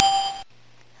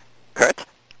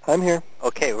I'm here.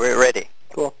 Okay, we're ready.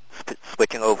 Cool.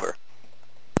 Switching over.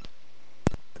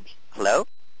 Hello?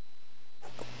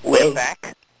 Hello. We're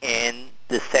back, and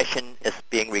the session is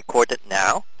being recorded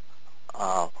now.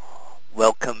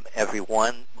 Welcome,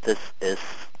 everyone. This is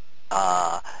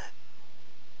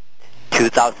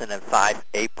 2005,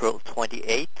 April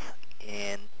 28th,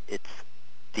 and it's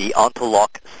the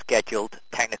Ontologies scheduled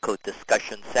technical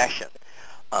discussion session.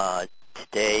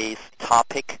 Today's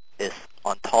topic is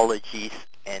ontologies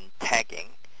and tagging,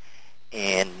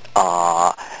 and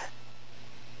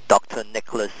Dr.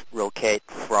 Nicolas Rouquette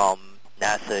from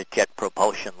NASA Jet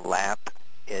Propulsion Lab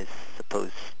is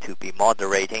supposed to be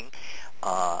moderating,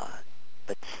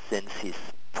 but since he's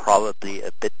probably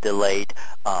a bit delayed,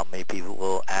 maybe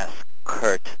we'll ask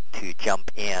Kurt to jump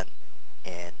in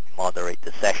and moderate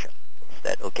the session. Is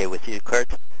that okay with you, Kurt?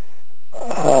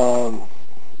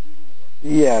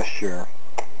 Yeah, sure.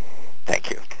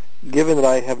 Thank you. Given that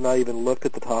I have not even looked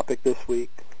at the topic this week.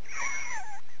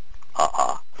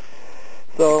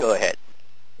 So go ahead.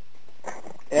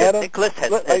 Adam, Nicholas has,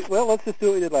 let's just do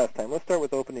what we did last time. Let's start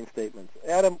with opening statements.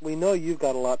 Adam, we know you've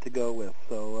got a lot to go with,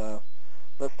 so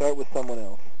let's start with someone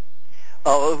else.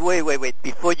 Oh, wait.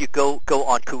 Before you go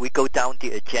on, could we go down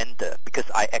the agenda? Because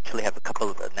I actually have a couple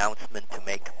of announcements to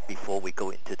make before we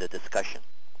go into the discussion.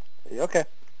 Okay.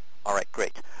 All right,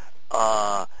 great.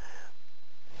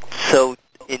 So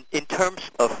in terms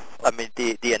of,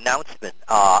 the announcement,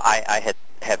 I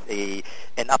have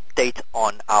an update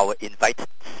on our invited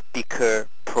speaker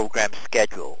program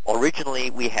schedule. Originally,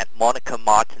 we had Monica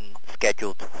Martin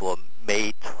scheduled for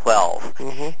May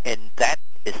 12th, and that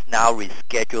is now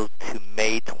rescheduled to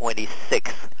May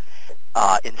 26th.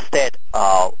 Instead,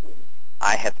 I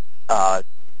have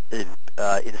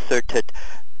inserted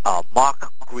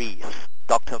Mark Greaves,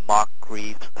 Dr. Mark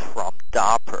Greaves from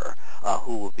DARPA,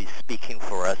 who will be speaking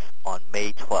for us on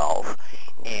May 12th.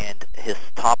 And his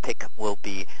topic will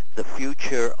be the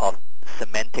future of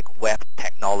semantic web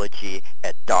technology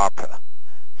at DARPA.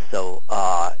 So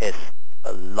as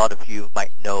a lot of you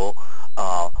might know,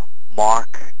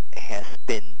 Mark has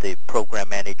been the program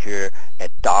manager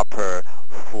at DARPA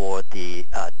for the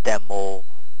demo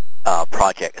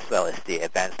project as well as the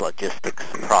advanced logistics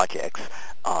projects.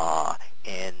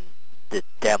 And the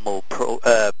demo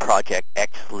project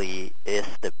actually is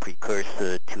the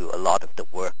precursor to a lot of the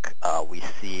work we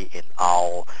see in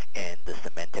OWL and the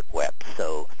semantic web.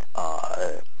 So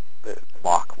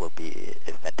Mark will be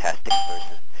a fantastic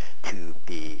person to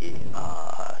be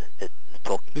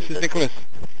talking This to. This is Nicholas.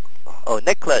 Oh,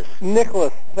 Nicholas.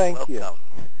 Nicholas, thank Welcome. you.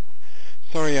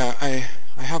 Sorry, I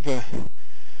have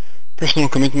personal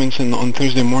commitments on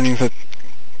Thursday mornings that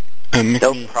make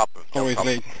No me problem. always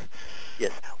late.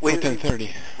 Yes, for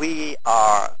 10:30. We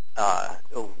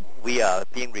are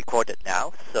being recorded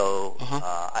now, so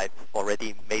I've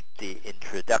already made the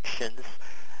introductions,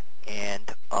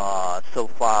 and so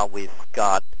far we've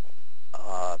got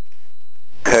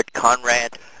Kurt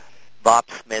Conrad, Bob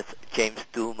Smith, James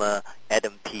Duma,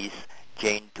 Adam Peace,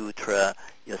 Jane Dutra,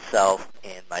 yourself,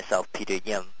 and myself, Peter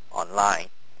Yim, online.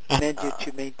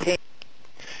 To maintain.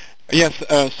 Yes,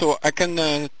 so I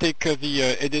can take the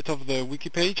edit of the wiki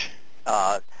page.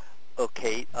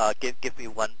 Okay, give me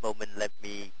one moment. Let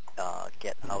me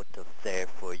get out of there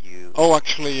for you. Oh,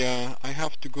 actually, I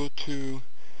have to go to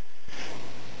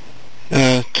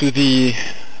the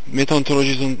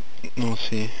meta-ontologies and let's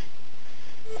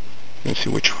see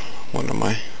which one am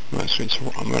I? No,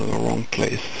 I'm in the wrong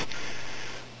place.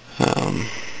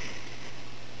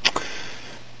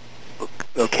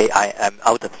 Okay, I'm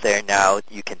out of there now.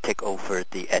 You can take over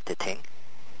the editing.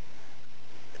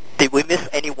 Did we miss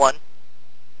anyone?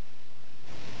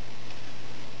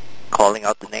 Calling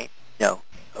out the name? No.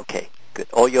 Okay, good.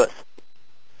 All yours.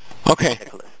 Okay.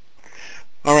 Nicholas.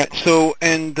 All right. So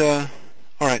let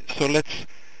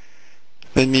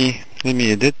me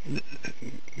edit.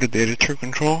 Get the editor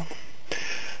control.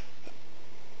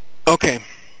 Okay.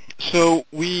 So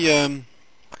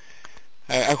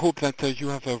I hope that you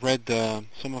have read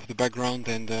some of the background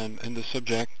and the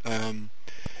subject.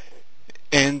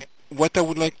 And what I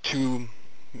would like to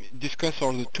discuss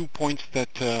are the 2 points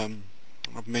that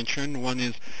I've mentioned. One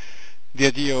is the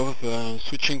idea of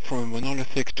switching from a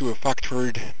monolithic to a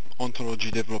factored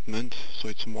ontology development, so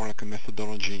it's more like a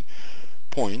methodology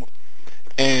point.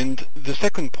 And the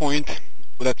second point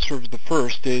that serves the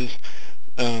first is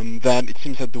that it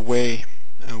seems that the way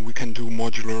we can do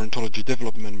modular ontology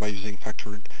development by using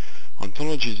factored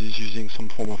ontologies is using some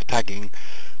form of tagging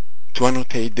to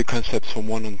annotate the concepts from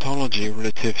one ontology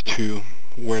relative to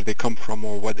where they come from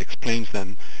or what explains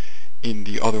them in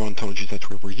the other ontologies that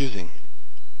we were using.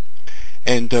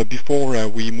 And before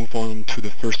we move on to the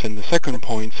first and the second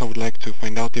points, I would like to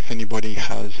find out if anybody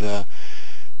has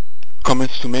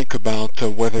comments to make about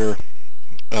whether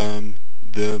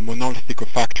the monolithic or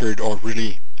factored are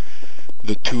really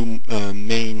the two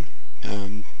main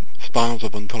styles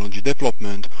of ontology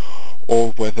development,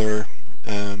 or whether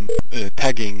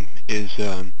tagging is,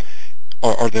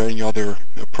 or are there any other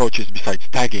approaches besides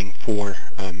tagging for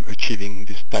achieving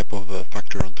this type of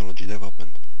factor ontology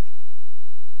development?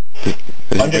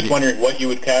 I'm just wondering what you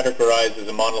would categorize as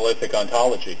a monolithic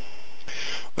ontology.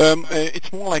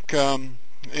 It's more like, I don't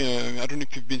know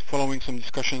if you've been following some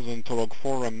discussions on Tolog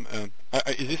Forum.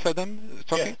 Is this Adam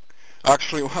talking? Yes.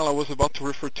 Actually, well, I was about to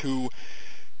refer to,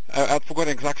 I forgot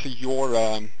exactly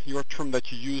your term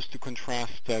that you use to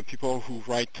contrast people who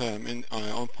write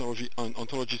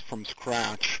ontologies from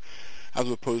scratch, as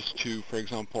opposed to, for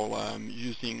example,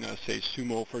 using, say,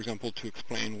 Sumo, for example, to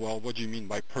explain, well, what do you mean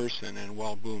by person? And,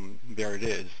 well, boom, there it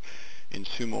is in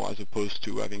Sumo, as opposed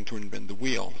to having to invent the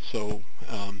wheel. So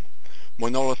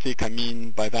monolithic, I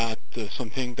mean by that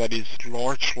something that is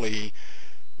largely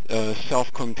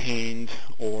self-contained,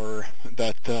 or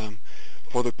that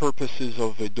for the purposes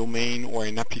of a domain or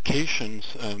an application's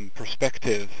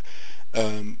perspective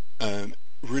um,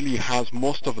 really has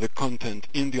most of the content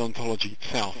in the ontology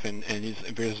itself, and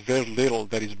there's very little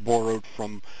that is borrowed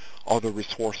from other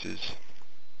resources.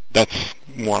 That's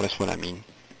more or less what I mean.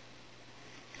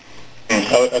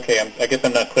 Oh, okay, I guess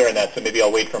I'm not clear on that, so maybe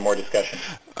I'll wait for more discussion.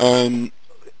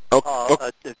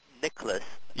 Nicholas,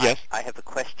 yes? I have a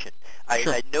question.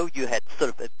 Sure. I know you had sort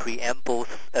of a preamble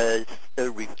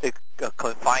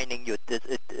confining your,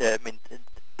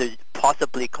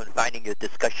 possibly confining your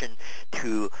discussion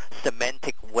to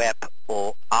semantic web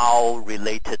or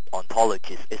OWL-related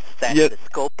ontologies. Is that the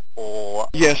scope, or are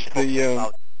you talking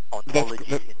about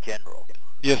ontologies in general?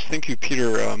 Yes, thank you,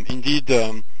 Peter. Indeed,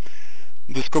 the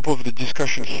scope of the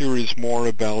discussion here is more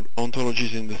about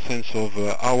ontologies in the sense of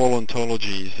OWL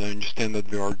ontologies. I understand that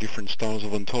there are different styles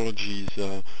of ontologies,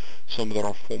 some that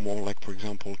are formal, like, for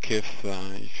example, KIF.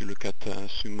 If you look at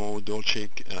Sumo, Dolce,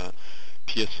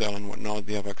 PSL, and whatnot,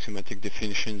 they have axiomatic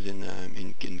definitions in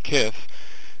KIF.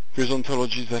 There's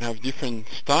ontologies that have different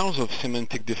styles of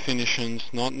semantic definitions,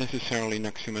 not necessarily in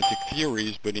axiomatic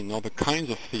theories, but in other kinds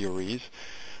of theories.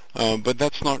 But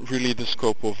that's not really the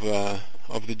scope of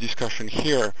the discussion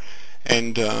here.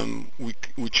 And we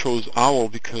chose OWL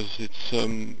because it's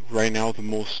right now the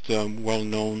most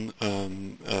well-known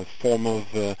form of,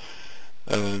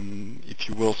 if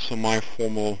you will,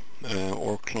 semi-formal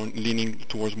or leaning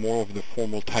towards more of the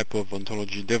formal type of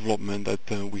ontology development that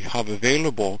we have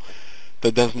available.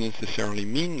 That doesn't necessarily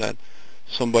mean that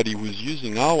somebody who's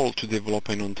using OWL to develop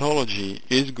an ontology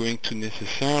is going to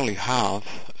necessarily have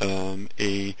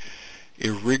a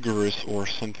rigorous or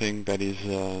something that is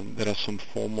that has some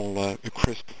formal, a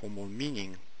crisp formal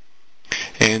meaning.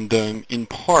 And in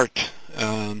part,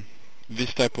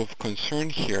 this type of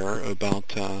concern here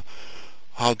about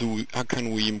how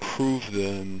can we improve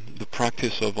the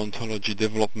practice of ontology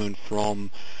development from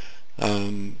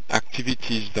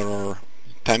activities that are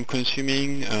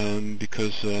time-consuming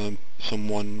because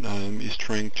someone is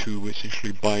trying to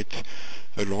essentially bite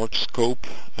a large scope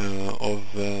of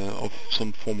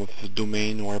some form of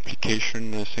domain or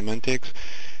application semantics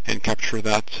and capture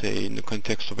that, say, in the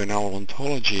context of an OWL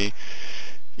ontology,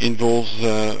 involves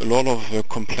a lot of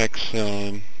complex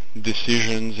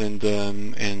decisions and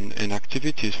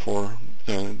activities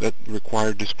that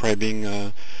require describing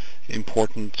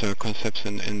important concepts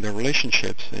and their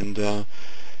relationships. And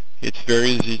it's very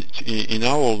easy in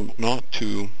OWL not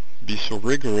to be so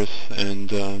rigorous and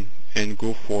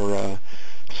go for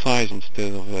size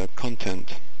instead of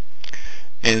content.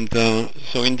 And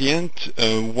so in the end,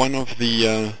 one of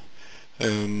the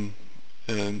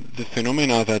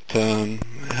phenomena that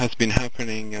has been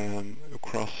happening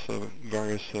across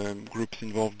various groups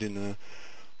involved in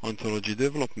ontology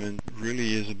development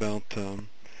really is about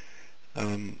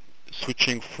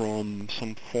switching from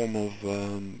some form of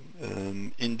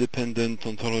independent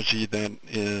ontology that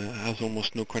has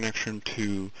almost no connection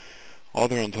to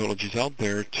other ontologies out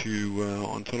there to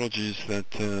ontologies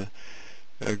that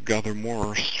gather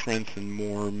more strength and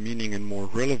more meaning and more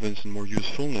relevance and more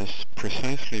usefulness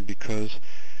precisely because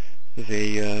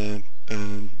they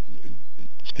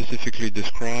specifically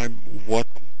describe what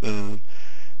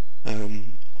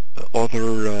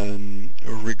other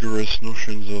rigorous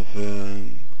notions of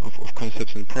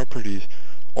concepts and properties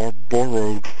are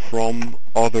borrowed from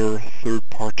other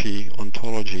third-party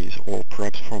ontologies or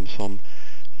perhaps from some.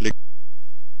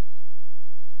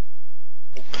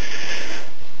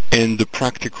 And the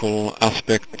practical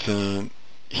aspect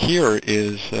here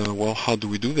is, well, how do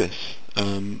we do this?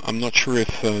 I'm not sure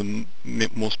if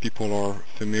most people are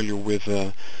familiar with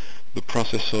the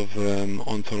process of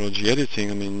ontology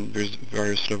editing. I mean, there's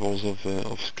various levels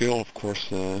of skill, of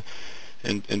course,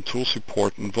 and tool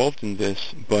support involved in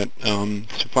this, but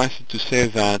suffice it to say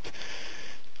that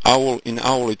in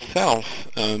OWL itself,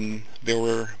 there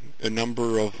were a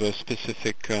number of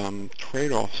specific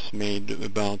trade-offs made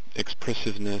about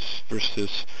expressiveness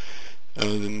versus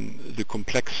the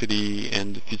complexity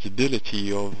and the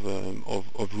feasibility of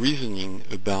reasoning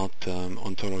about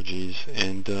ontologies.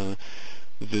 And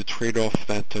the trade-off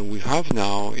that we have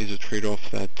now is a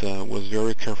trade-off that was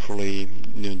very carefully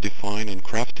defined and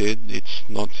crafted. It's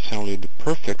not necessarily the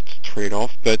perfect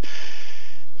trade-off, but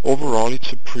overall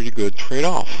it's a pretty good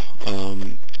trade-off.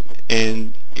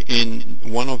 And in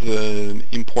one of the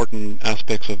important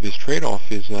aspects of this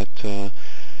trade-off is that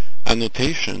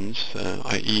annotations,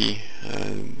 i.e.,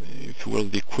 if you will,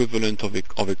 the equivalent of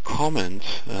a comment,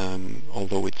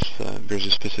 although there's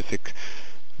a specific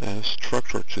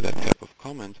structure to that type of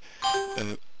comment,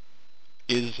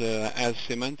 as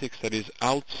semantics that is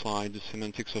outside the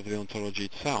semantics of the ontology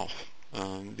itself.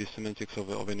 The semantics of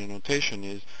an annotation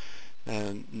is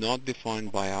not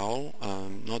defined by OWL,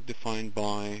 not defined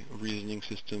by reasoning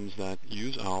systems that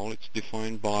use OWL. It's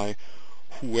defined by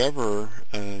whoever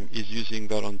is using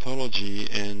that ontology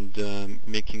and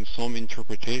making some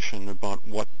interpretation about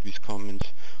what these comments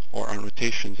or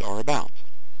annotations are about.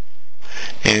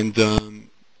 And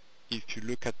if you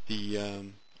look at the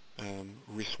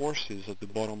resources at the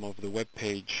bottom of the web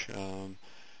page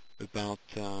about,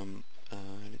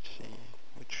 let's see,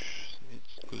 which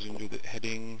it goes into the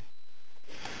heading.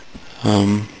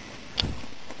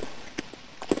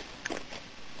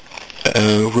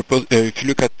 If you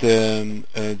look at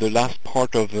the last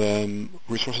part of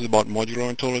resources about modular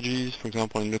ontologies, for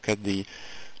example, and look at the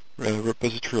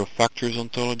repository of factors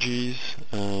ontologies,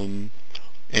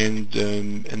 and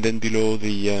then below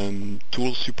the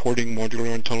tools supporting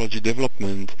modular ontology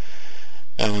development,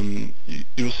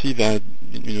 you'll see that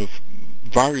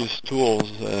various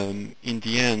tools in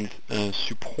the end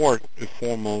support a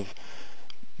form of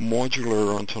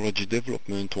modular ontology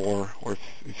development, or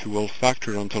if you will,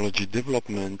 factored ontology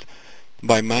development,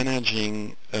 by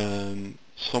managing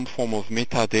some form of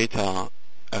metadata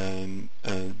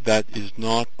that is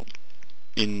not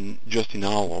just in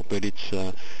OWL, but it's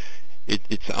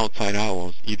outside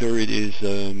OWL. Either it is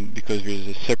because there's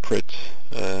a separate,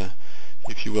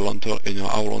 if you will,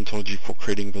 OWL ontology for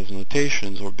creating those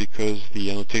annotations, or because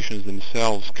the annotations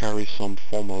themselves carry some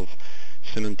form of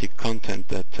semantic content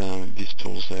that these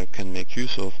tools can make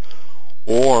use of,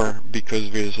 or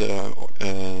because there's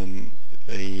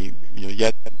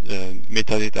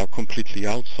metadata completely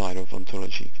outside of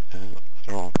ontology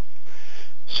at all.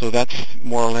 So that's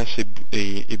more or less a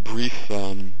brief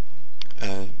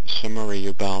summary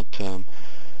about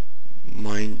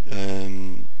my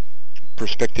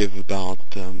perspective about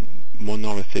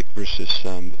monolithic versus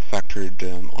factored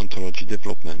ontology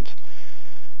development.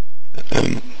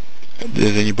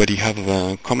 Does anybody have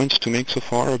comments to make so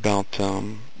far about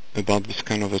this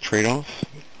kind of a trade-off?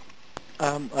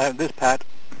 This Pat,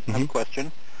 I have a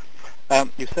question.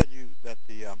 You said that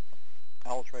the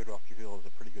OWL trade-off you feel is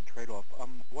a pretty good trade-off.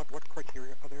 What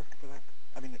criteria are there for that?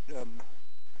 I mean,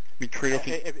 trade-off.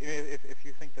 If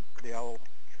you think that the OWL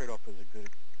trade-off is a good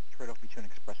trade-off between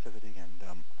expressivity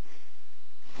and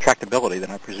tractability,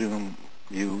 then I presume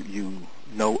you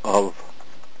know of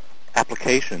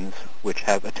applications which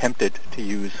have attempted to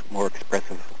use more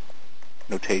expressive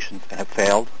notations and have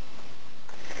failed?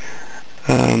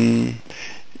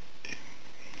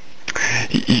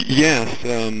 Yes,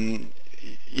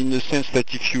 in the sense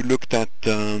that if you looked at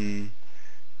the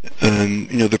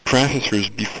predecessors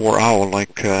before OWL,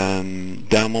 like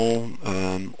DAML,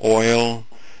 OIL,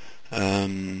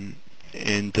 and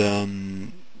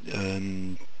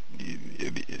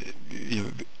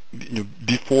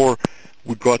before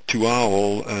we got to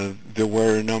OWL, there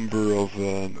were a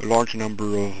large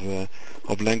number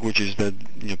of languages that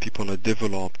people had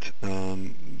developed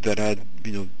that had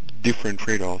different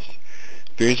trade-offs.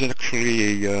 There is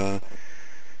actually a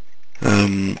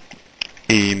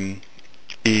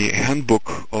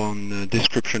handbook on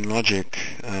description logic.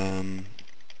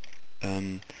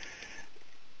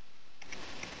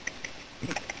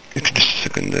 Just a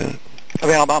second. I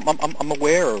mean, I'm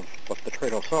aware of what the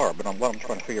trade-offs are, but what I'm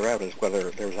trying to figure out is whether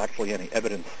there's actually any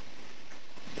evidence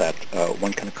that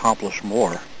one can accomplish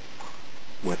more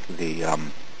with the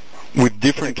with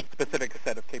different specific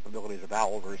set of capabilities of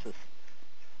OWL versus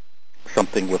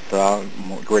something with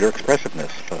greater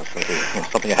expressiveness,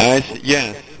 something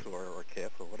yes, or KIF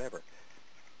or whatever.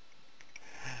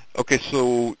 Okay,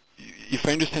 so if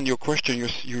I understand your question,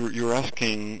 you're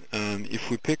asking if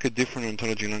we pick a different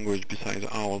ontology language besides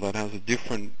OWL that has a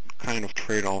different kind of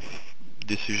trade-off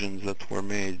decisions that were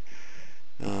made.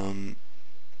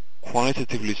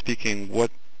 Qualitatively speaking,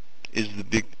 what is the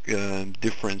big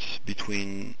difference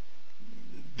between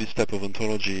this type of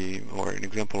ontology or an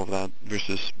example of that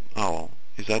versus OWL?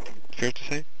 Is that fair to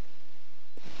say?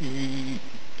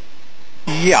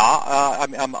 Yeah,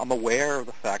 I'm aware of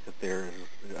the fact that there's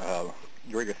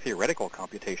greater theoretical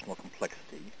computational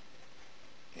complexity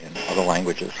in other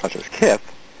languages such as KIF,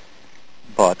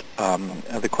 but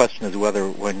the question is whether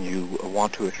when you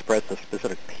want to express a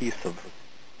specific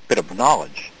bit of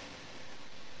knowledge,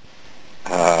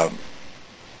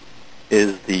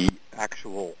 is the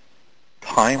actual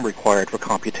time required for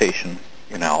computation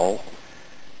in OWL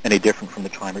any different from the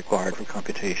time required for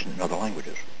computation in other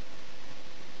languages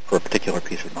for a particular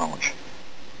piece of knowledge?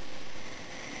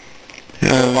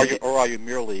 Or are you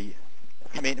merely...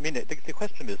 the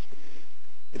question is,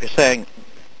 if you're saying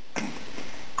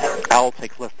OWL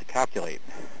takes less to calculate,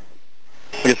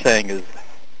 what you're saying is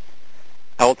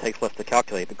OWL takes less to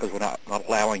calculate because we're not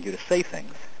allowing you to say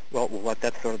things. Well,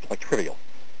 that's sort of like trivial.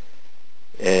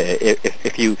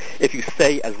 If you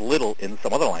say as little in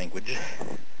some other language,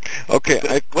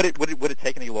 okay, would it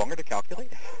take any longer to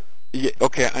calculate? Yeah,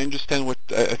 okay, I understand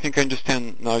I think I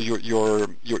understand now your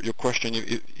question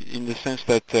in the sense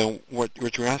that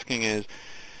what you're asking is,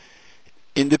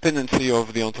 independently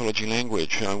of the ontology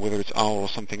language, whether it's OWL or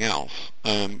something else,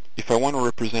 if I want to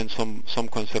represent some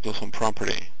concept or some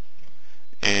property,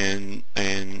 and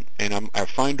I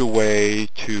find a way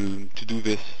to do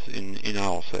this in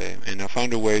OWL, say, and I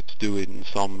find a way to do it in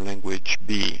some language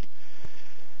B,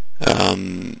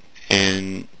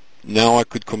 and now I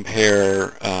could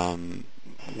compare,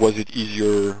 was it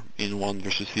easier in one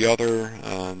versus the other?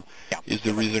 Is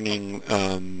the reasoning,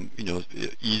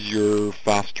 easier,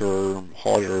 faster,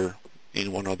 harder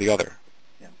in one or the other?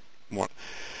 Yeah. More.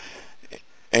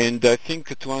 And I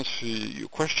think to answer your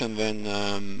question then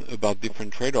about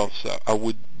different trade-offs, I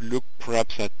would look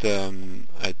perhaps at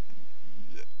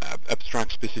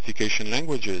abstract specification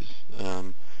languages.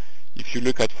 If you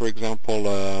look at, for example,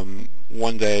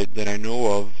 one that I know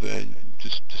of, to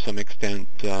some extent,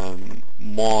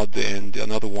 mod, and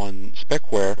another one,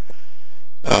 specware,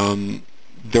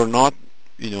 they're not,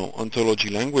 ontology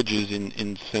languages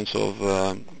in sense of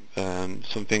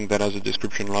something that has a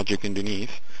description logic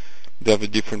underneath. They have a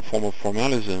different form of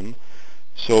formalism.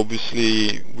 So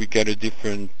obviously we get a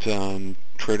different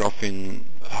trade-off in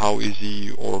how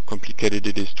easy or complicated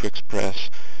it is to express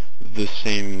the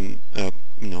same,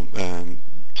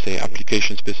 say,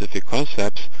 application-specific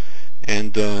concepts,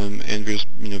 and there's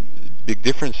big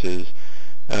differences.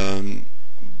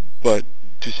 But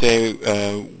to say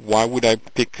why would I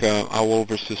pick OWL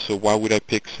versus why would I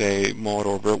pick, say, mod,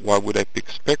 or why would I pick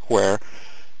specware,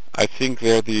 I think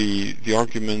there the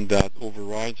argument that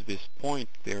overrides this point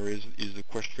there is the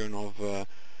question of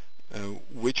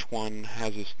which one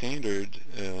has a standard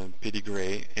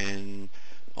pedigree, and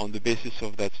on the basis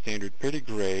of that standard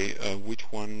pedigree, which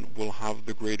one will have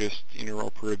the greatest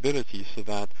interoperability, so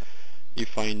that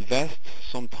if I invest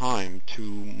some time to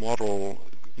model,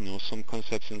 some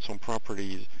concepts and some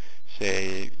properties,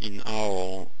 say in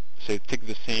OWL, say take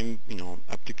the same,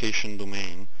 application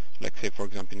domain, like say for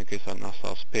example in the case of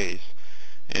NASA space,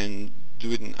 and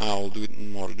do it in OWL, do it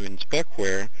in mod, do it in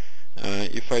specware.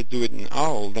 If I do it in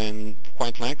OWL, then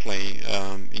quite likely,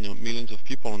 millions of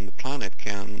people on the planet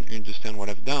can understand what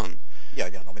I've done. Yeah.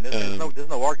 There's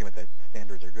no argument that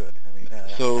standards are good. I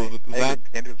agree,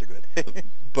 standards are good.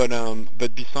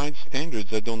 But besides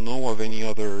standards, I don't know of any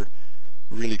other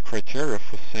really criteria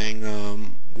for saying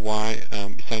why.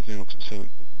 Besides,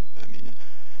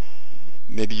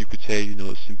 maybe you could say,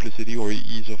 simplicity or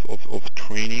ease of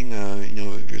training.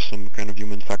 There's some kind of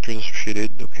human factors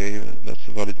associated. Okay, that's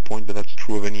a valid point, but that's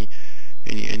true of any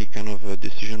kind of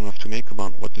decision we have to make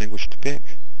about what language to pick.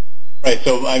 Right.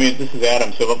 So, this is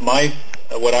Adam. So,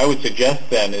 what I would suggest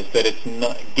then is that it's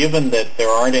not, given that there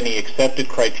aren't any accepted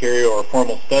criteria or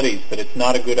formal studies, that it's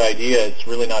not a good idea. It's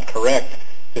really not correct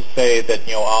to say that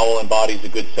OWL embodies a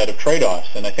good set of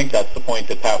trade-offs. And I think that's the point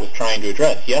that Pat was trying to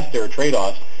address. Yes, there are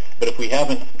trade-offs, but if we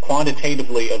haven't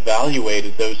quantitatively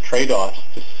evaluated those trade-offs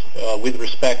with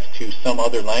respect to some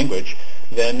other language,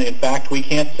 then in fact we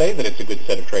can't say that it's a good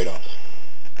set of trade-offs.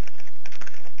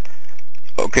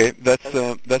 Okay, that's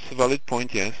a valid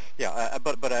point. Yes. Yeah,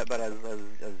 but as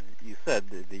you said,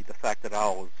 the fact that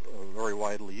OWL is very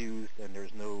widely used, and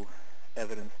there's no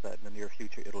evidence that in the near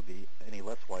future it'll be any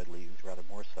less widely used, rather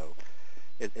more so,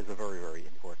 is a very, very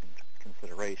important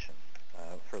consideration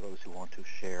for those who want to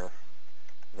share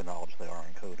the knowledge they are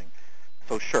in coding.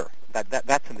 So sure,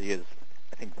 that to me is,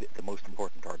 I think, the most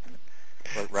important argument,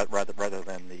 rather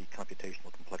than the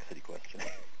computational complexity question.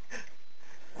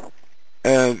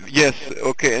 Yes.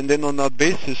 Okay. And then on that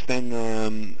basis, then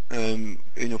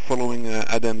following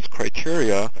Adam's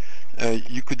criteria,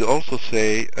 you could also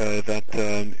say that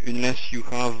unless you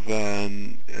have,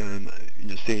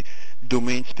 say,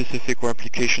 domain-specific or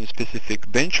application-specific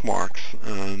benchmarks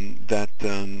that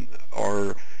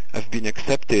have been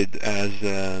accepted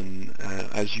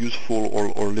as useful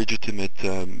or legitimate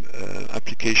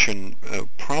application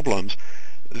problems,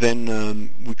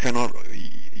 then we cannot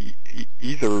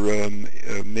either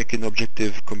make an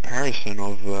objective comparison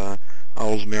of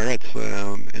OWL's merits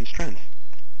and strengths.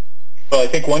 Well, I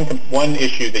think one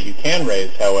issue that you can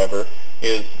raise, however,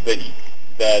 is that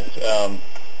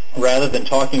rather than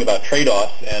talking about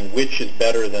trade-offs and which is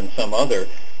better than some other,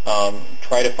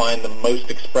 try to find the most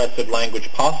expressive language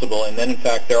possible, and then in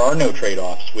fact there are no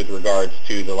trade-offs with regards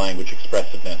to the language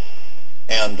expressiveness.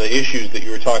 And the issues that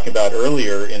you were talking about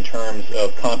earlier in terms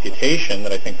of computation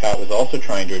that I think Pat was also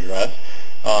trying to address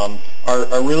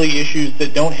are really issues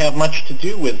that don't have much to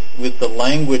do with the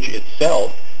language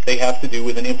itself. They have to do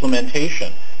with an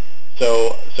implementation.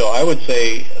 So I would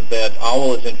say that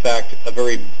OWL is in fact a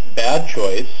very bad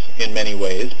choice in many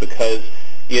ways because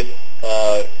it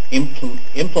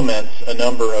implements a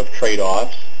number of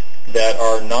trade-offs that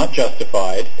are not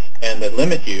justified and that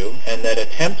limit you, and that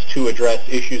attempts to address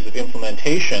issues of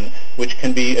implementation which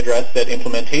can be addressed at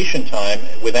implementation time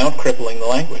without crippling the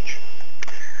language.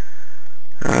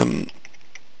 I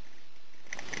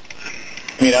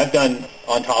mean, I've done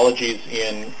ontologies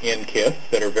in KIF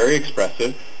that are very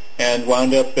expressive and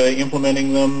wound up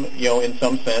implementing them, in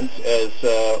some sense as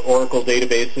Oracle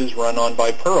databases run on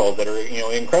by Perl that are,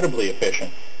 incredibly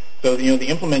efficient. So, the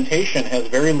implementation has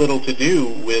very little to do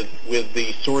with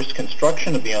the source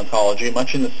construction of the ontology,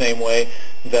 much in the same way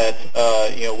that,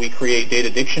 we create data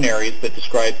dictionaries that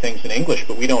describe things in English,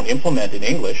 but we don't implement in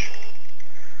English.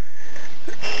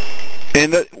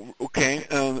 And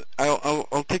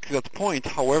I'll take that point.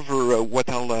 However, what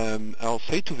I'll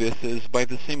say to this is, by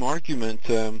the same argument,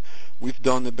 we've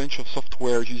done a bunch of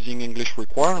software using English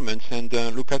requirements, and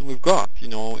look at what we've got,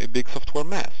 a big software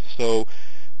mess. So,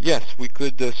 yes, we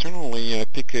could certainly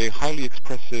pick a highly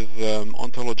expressive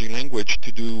ontology language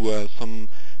to do some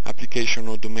application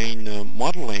or domain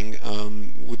modeling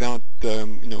without,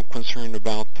 concern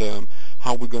about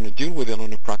how we're going to deal with it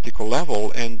on a practical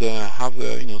level, and have,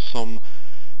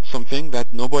 something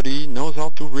that nobody knows how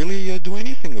to really do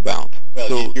anything about. Well,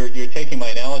 so, you're taking my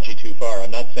analogy too far. I'm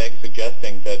not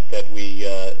suggesting that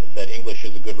English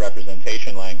is a good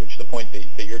representation language. The point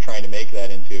that you're trying to make that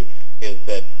into is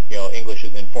that English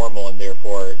is informal and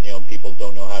therefore people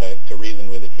don't know how to reason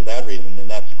with it for that reason. And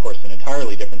that's of course an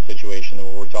entirely different situation than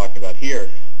what we're talking about here,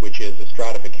 which is a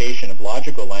stratification of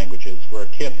logical languages where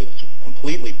KIF is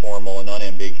completely formal and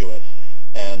unambiguous.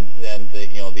 And then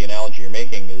the analogy you're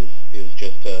making is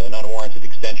just an unwarranted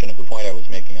extension of the point I was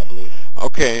making, I believe.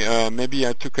 Okay, maybe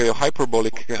I took a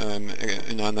hyperbolic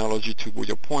analogy to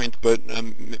your point, but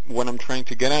what I'm trying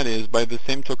to get at is, by the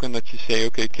same token that you say,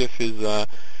 okay, KIF is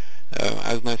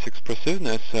has nice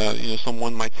expressiveness,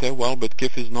 someone might say, well, but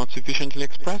KIF is not sufficiently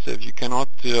expressive. You cannot,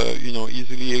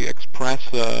 easily express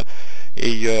a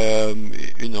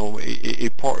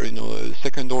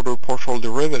second-order partial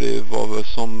derivative of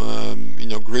some,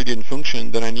 gradient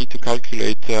function that I need to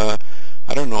calculate, the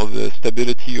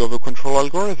stability of a control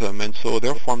algorithm. And so,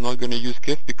 therefore, I'm not going to use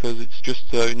KIF because it's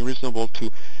just unreasonable to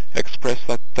express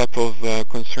that type of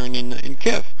concern in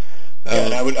KIF.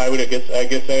 And I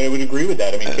guess I would agree with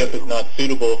that. I mean, KIF is not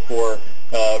suitable for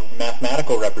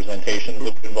mathematical representations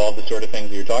that involve the sort of things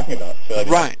that you're talking about. So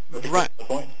right. The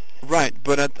point. Right,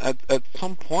 but at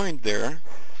some point there,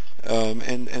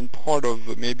 and part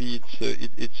of maybe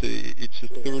it's a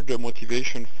third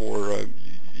motivation for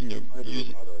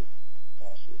using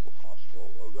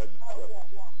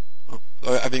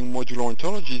having modular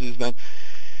ontologies is that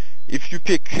if you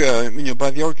pick, by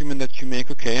the argument that you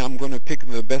make, okay, I'm going to pick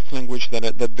the best language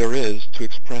that there is to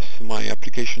express my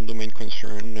application domain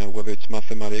concern, whether it's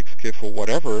mathematics, KIF, or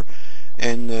whatever,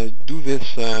 and do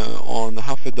this on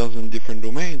half a dozen different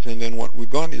domains, and then what we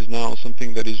got is now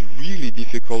something that is really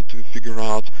difficult to figure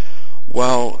out.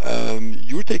 Well,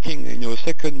 you're taking, a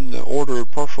second-order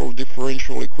partial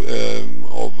differential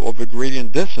of a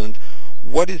gradient descent.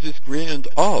 What is this gradient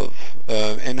of,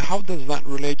 and how does that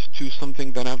relate to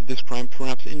something that I've described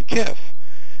perhaps in KIF?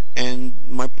 And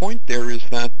my point there is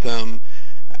that,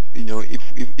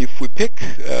 if we pick,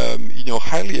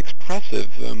 highly expressive,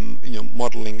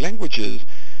 modeling languages,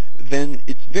 then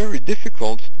it's very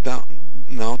difficult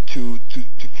now to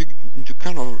to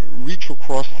kind of reach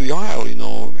across the aisle,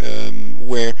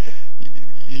 where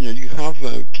you have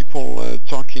people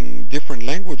talking different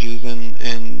languages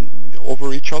and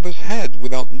over each other's head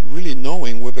without really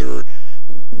knowing where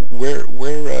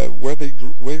they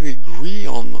agree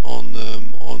on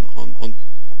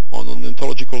an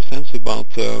ontological sense about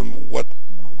what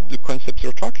the concepts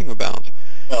they're talking about.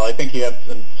 Well, I think you have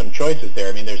some choices there.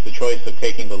 I mean, there's the choice of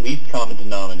taking the least common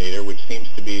denominator, which seems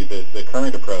to be the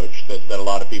current approach that a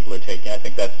lot of people are taking. I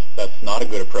think that's not a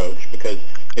good approach because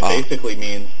it basically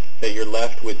means that you're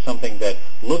left with something that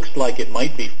looks like it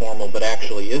might be formal but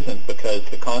actually isn't because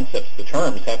the concepts, the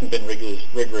terms, haven't been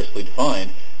rigorously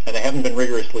defined, and they haven't been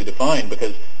rigorously defined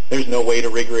because there's no way to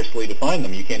rigorously define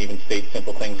them. You can't even state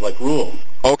simple things like rules.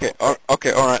 Okay, all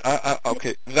right.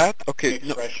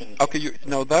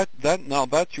 Now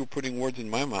that you're putting words in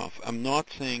my mouth. I'm not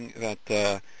saying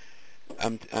that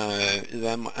I'm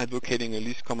advocating a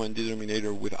least common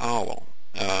denominator with OWL.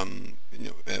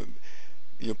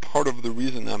 Part of the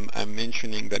reason I'm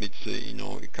mentioning that it's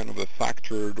kind of a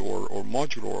factored or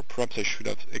modular, or perhaps I should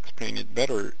have explained it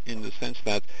better in the sense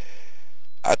that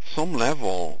at some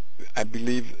level, I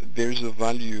believe there's a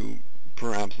value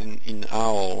perhaps in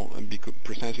OWL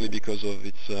precisely because of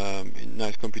its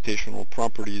nice computational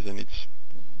properties and its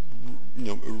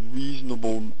a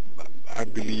reasonable, I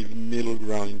believe, middle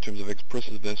ground in terms of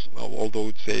expressiveness, although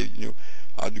I'd say,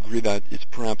 I'd agree that it's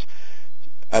perhaps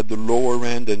at the lower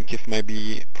end and KIF might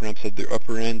be perhaps at the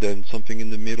upper end and something in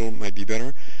the middle might be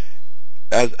better.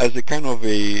 As a kind of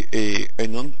a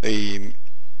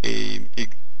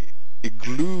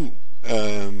glue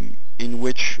in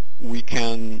which we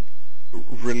can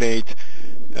relate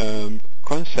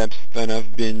concepts that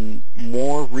have been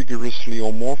more rigorously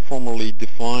or more formally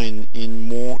defined in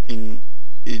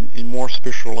more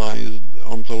specialized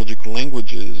ontological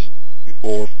languages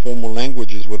or formal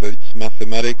languages, whether it's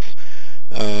mathematics,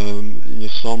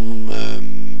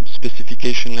 some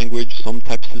specification language, some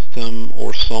type system,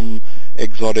 or some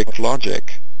exotic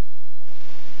logic.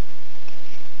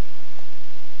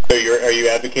 So are you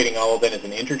advocating OWL then as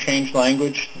an interchange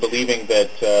language, believing that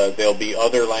there'll be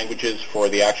other languages for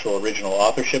the actual original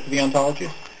authorship of the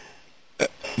ontologies?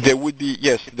 There would be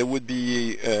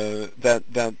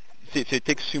that. Say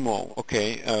take sumo,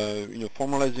 okay.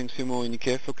 Formalizing sumo in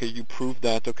KIF, okay. You prove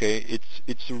that, okay.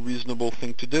 It's a reasonable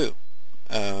thing to do.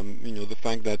 The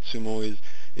fact that sumo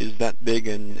is that big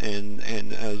and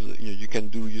as you can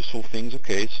do useful things,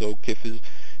 okay. So KIF is.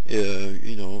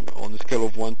 On a scale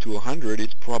of 1 to 100,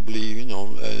 it's probably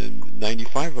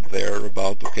 95 up there.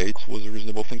 About okay, it was a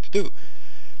reasonable thing to do.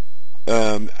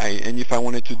 And if I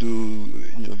wanted to do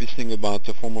this thing about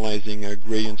formalizing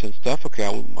gradients and stuff, okay,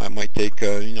 I might take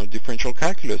differential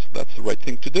calculus. That's the right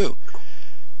thing to do.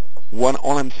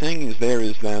 All I'm saying is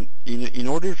that in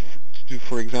order to,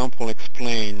 for example,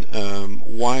 explain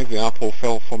why the apple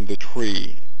fell from the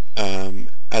tree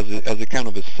as a kind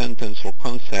of a sentence or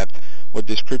concept or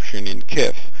description in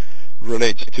KIF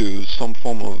relates to some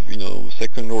form of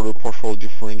second-order partial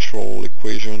differential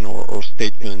equation or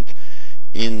statement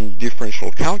in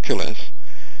differential calculus,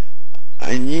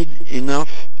 I need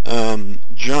enough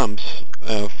jumps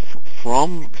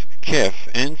from KIF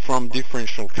and from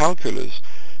differential calculus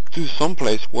to some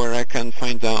place where I can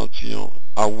find out,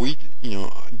 are we,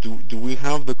 do we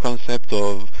have the concept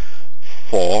of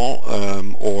fall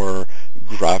or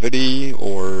gravity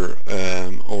or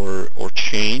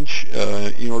change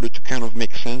in order to kind of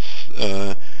make sense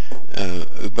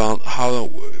about how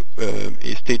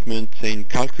a statement in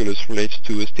calculus relates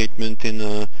to a statement in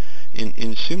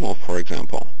sumo, for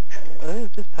example. This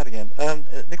is Pat again.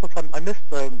 Nicolas, I missed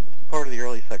part of the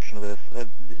early section of this.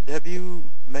 Have you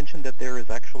mentioned that there is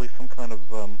actually some kind of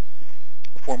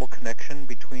formal connection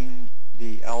between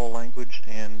the OWL language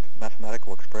and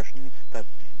mathematical expressions that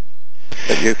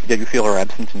you feel are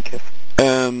absent in KIF?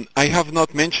 I have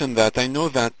not mentioned that. I know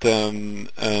that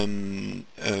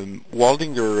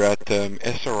Waldinger at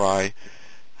SRI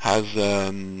has,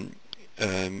 in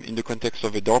the context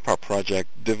of a DARPA project,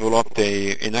 developed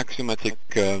an axiomatic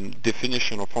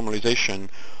definition or formalization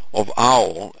of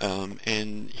OWL,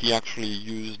 and he actually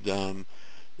used the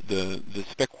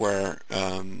specware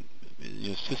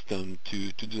system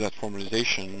to do that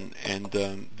formalization, and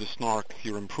the SNARK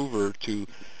theorem prover to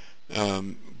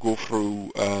go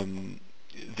through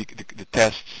the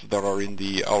tests that are in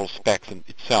the OWL spec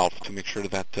itself to make sure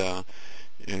that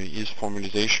his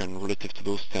formalization relative to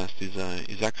those tests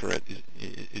is accurate,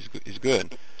 is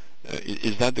good.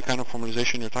 Is that the kind of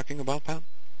formalization you're talking about, Pat?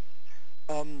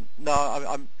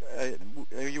 No,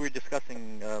 you were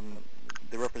discussing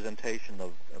the representation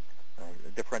of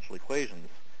differential equations,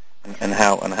 and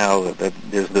how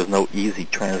there's no easy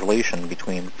translation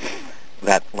between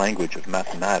that language of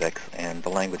mathematics and the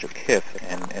language of KIF,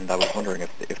 and I was wondering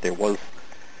if there was,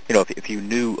 if you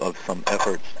knew of some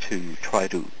efforts to try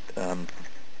to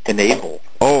enable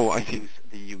the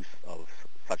use of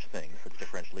such things, such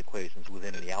differential equations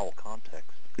within the OWL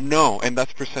context. No, and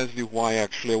that's precisely why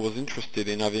actually I was interested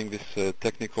in having this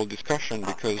technical discussion,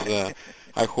 because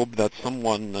I hope that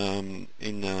someone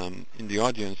in the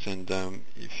audience, and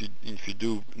if you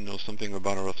do know something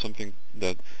about it or something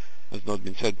that has not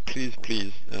been said, please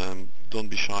don't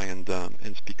be shy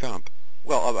and speak up.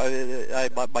 Well,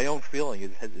 my own feeling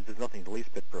is there's nothing the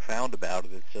least bit profound about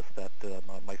it. It's just that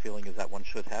my feeling is that one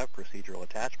should have procedural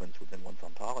attachments within one's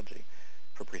ontology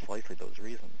for precisely those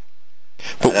reasons.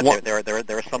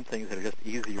 There are some things that are just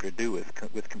easier to do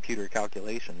with computer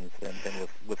calculations than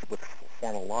with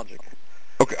formal logic.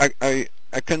 Okay,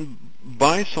 I can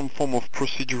buy some form of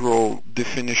procedural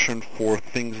definition for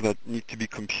things that need to be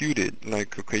computed.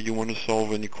 Like, okay, you want to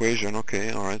solve an equation.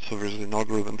 Okay, all right, so there's an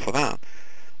algorithm for that.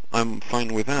 I'm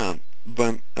fine with that.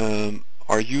 But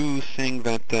are you saying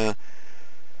that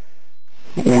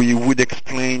we would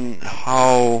explain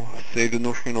how, say, the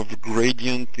notion of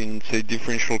gradient in, say,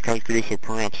 differential calculus, or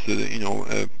perhaps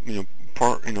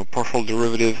partial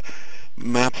derivative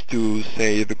maps to,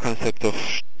 say, the concept of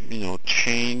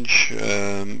change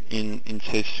in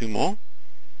say sumo?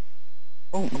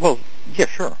 Oh well, yeah,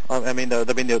 sure. I mean,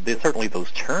 certainly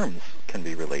those terms can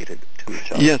be related to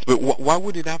each other. Yes, but why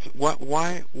would it have?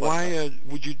 Why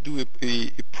would you do a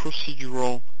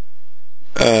procedural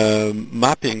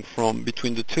mapping from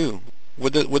between the two?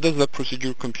 What does that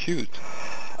procedure compute?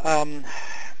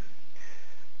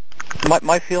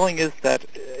 My feeling is that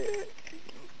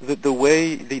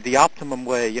the optimum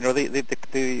way,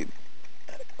 the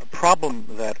problem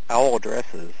that OWL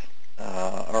addresses,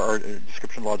 or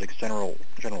description logics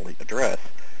generally address,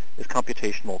 is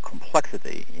computational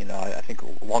complexity. I think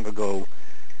long ago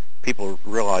people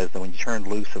realized that when you turn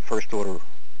loose a first-order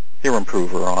theorem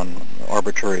prover on an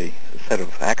arbitrary set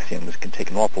of axioms, it can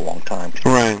take an awful long time to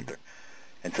right.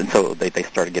 And so they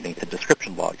started getting into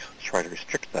description logics to try to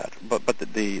restrict that. But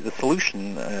the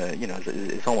solution,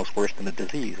 is almost worse than the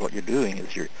disease. What you're doing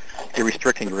is you're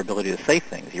restricting your ability to say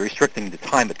things. You're restricting the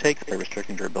time it takes by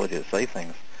restricting your ability to say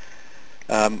things.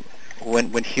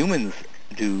 When humans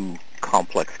do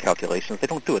complex calculations, they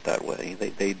don't do it that way.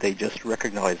 They just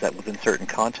recognize that within certain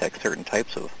contexts, certain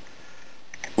types of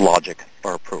logic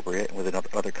are appropriate, and within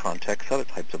other contexts, other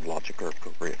types of logic are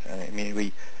appropriate. I mean,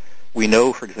 we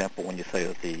know, for example, when you say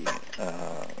that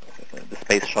the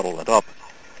space shuttle went up,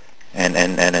 and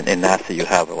in NASA you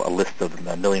have a list of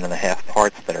 1.5 million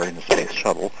parts that are in the space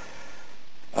shuttle.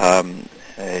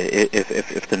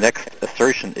 If the next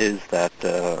assertion is that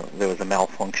there was a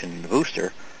malfunction in the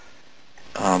booster,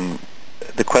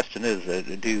 the question is,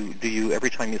 do you every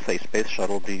time you say space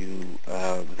shuttle, do you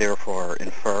therefore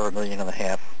infer 1.5 million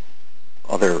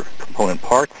other component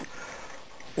parts?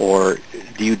 Or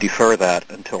do you defer that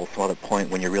until some other point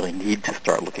when you really need to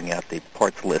start looking at the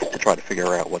parts list to try to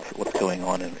figure out what's going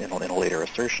on in a later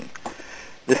assertion?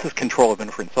 This is control of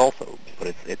inference also,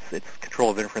 but it's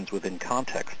control of inference within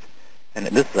context, and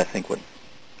this is, I think, what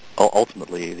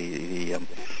ultimately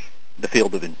the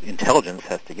field of intelligence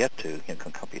has to get to,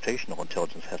 computational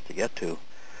intelligence has to get to.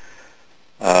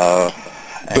 I'm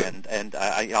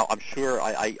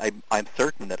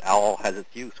certain that OWL has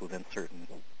its use within certain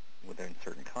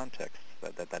contexts.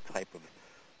 That type of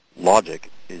logic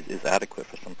is adequate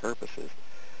for some purposes,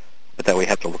 but that we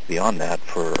have to look beyond that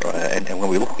and when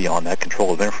we look beyond that,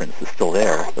 control of inference is still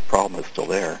there. The problem is still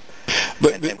there,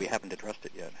 and we haven't addressed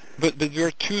it yet. But there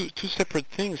are two separate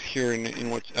things here in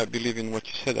what I believe in what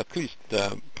you said. At least,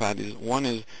 Pat, one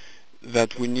is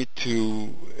that we need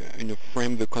to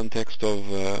frame the context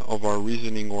of our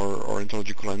reasoning or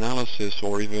ontological analysis,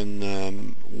 or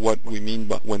even what we mean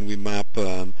by when we map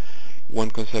one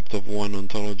concept of one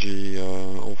ontology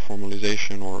or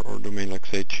formalization or domain, like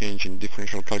say change in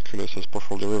differential calculus as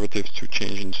partial derivatives to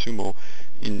change in sumo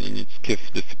in its KIF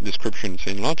description,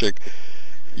 say in logic.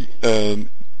 And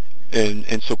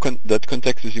so that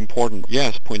context is important.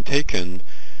 Yes, point taken.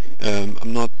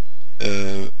 I'm not,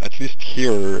 at least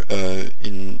here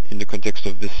in the context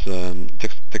of this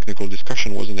technical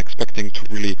discussion, wasn't expecting to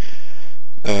really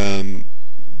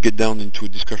get down into a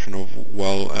discussion of,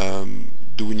 well,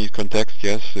 do we need context?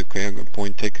 Yes, okay,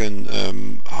 point taken.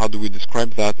 How do we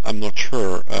describe that? I'm not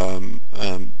sure.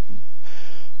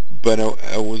 But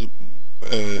I was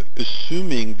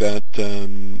assuming that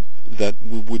that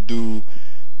we would do,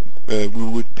 we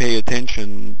would pay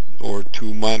attention or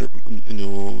to minor,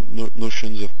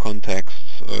 notions of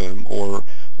context, or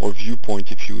or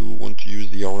viewpoint, if you want to use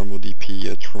the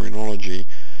RMODP terminology,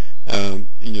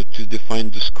 to define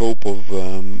the scope of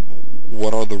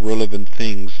what are the relevant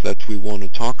things that we want to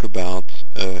talk about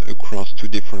across two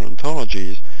different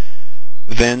ontologies,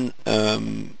 then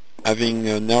having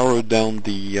narrowed down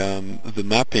the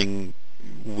mapping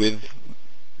with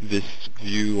this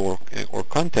view or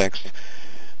context,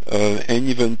 and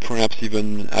even perhaps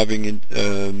even having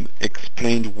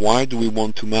explained why do we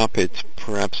want to map it,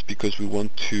 perhaps because we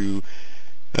want to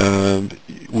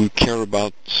we care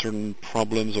about certain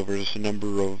problems, or there's a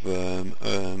number of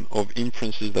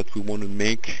inferences that we want to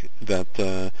make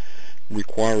that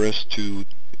require us to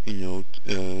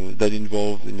that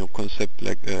involve concept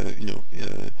like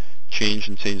change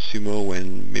in say in sumo,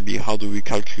 and maybe how do we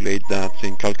calculate that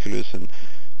in calculus, and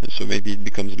so maybe it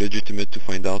becomes legitimate to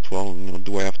find out, well,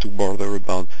 do I have to bother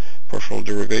about partial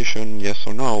derivation, yes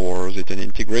or no, or is it an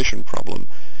integration problem?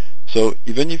 So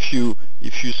even if you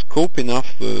scope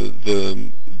enough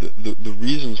the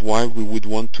reasons why we would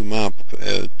want to map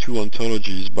two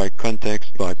ontologies by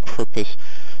context, by purpose,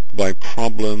 by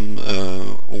problem,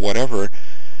 whatever,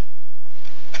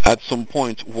 at some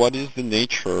point, what is the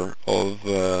nature of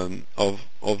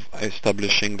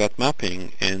establishing that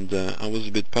mapping? And I was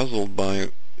a bit puzzled by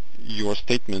your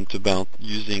statement about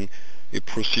using a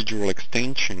procedural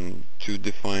extension to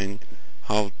define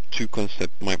how two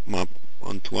concepts might map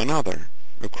onto another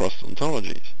across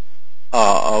ontologies.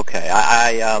 Okay.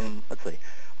 Let's see.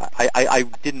 I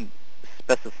didn't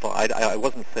specify. I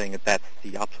wasn't saying that that's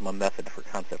the optimum method for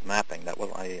concept mapping. That was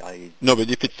I. No,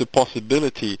 but if it's a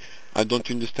possibility, I don't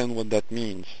understand what that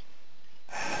means.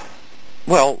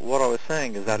 Well, what I was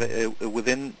saying is that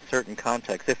within certain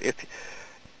contexts, if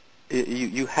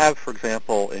you have, for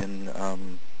example, in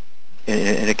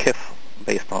a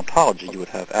KIF-based ontology, you would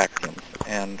have axioms,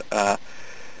 and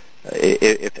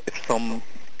if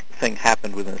something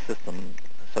happened within a system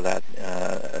so that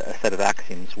a set of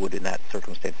axioms would, in that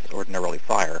circumstance, ordinarily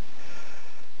fire,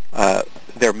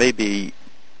 there may be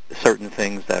certain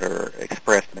things that are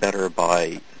expressed better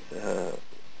by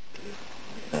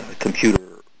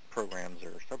computer programs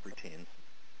or subroutines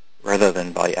rather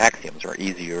than by axioms, or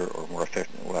easier or more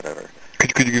efficient, or whatever.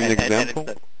 Could you give an example?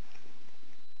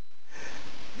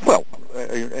 Well,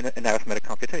 an arithmetic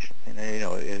computation.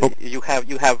 You have,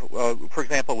 for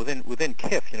example, within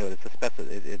KIF, it's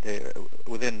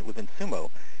within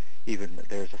Sumo, even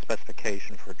there's a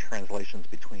specification for translations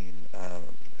between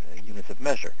units of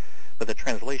measure, but the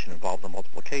translation involves a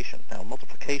multiplication. Now,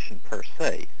 multiplication per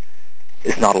se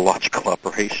is not a logical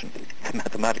operation; it's a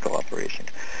mathematical operation,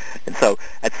 and so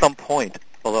at some point,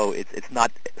 although it's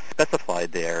not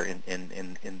specified there in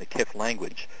the KIF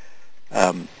language.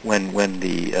 When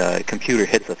the computer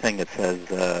hits a thing that says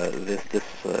this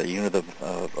unit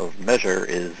of measure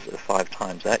is 5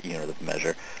 times that unit of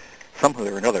measure, somehow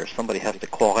or another somebody has to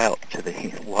call out to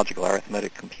the logical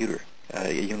arithmetic computer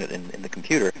unit in the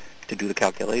computer to do the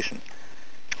calculation.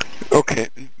 Okay,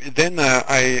 then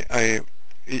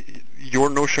your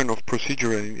notion of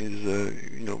procedure is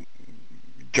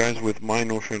jives with my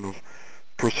notion of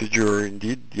procedure.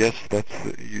 Indeed, yes, that's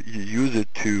you use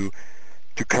it to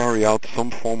carry out some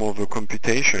form of a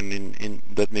computation in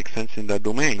that makes sense in that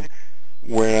domain.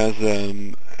 Whereas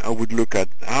I would look at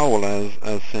OWL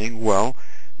as saying, well,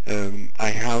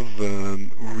 I have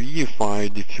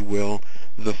reified, if you will,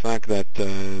 the fact that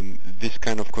this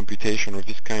kind of computation or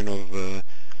this kind of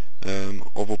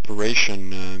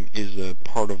operation is a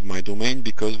part of my domain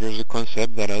because there's a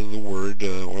concept that has the word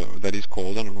or that is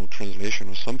called, I don't know, translation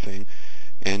or something,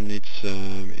 and it's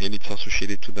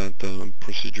associated to that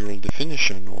procedural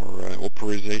definition or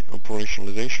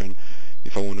operationalization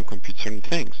if I want to compute certain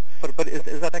things. But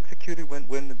is that executed when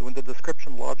the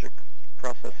description logic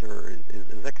processor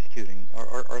is executing?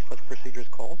 Are such procedures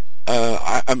called?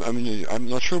 I'm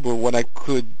not sure, but what I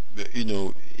could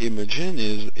imagine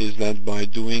is that by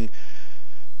doing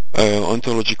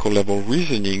ontological level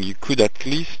reasoning, you could at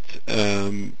least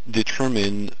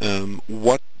determine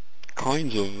what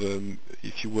kinds of,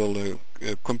 if you will,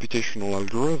 computational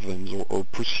algorithms or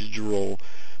procedural,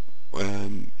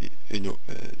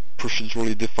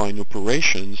 procedurally defined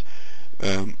operations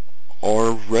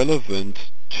are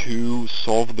relevant to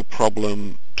solve the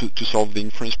problem, to solve the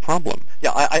inference problem.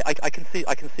 Yeah, I can see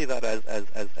that as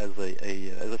I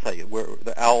say, where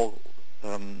the OWL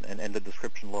and the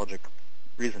description logic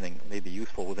reasoning may be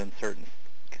useful within certain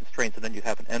constraints, and then you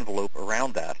have an envelope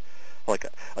around that, like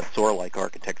a SOAR-like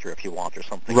architecture, if you want, or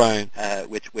something, right?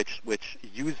 Which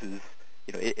uses,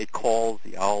 it calls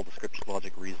the OWL description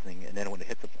logic reasoning, and then when it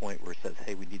hits a point where it says,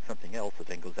 hey, we need something else, it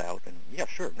then goes out, and yeah,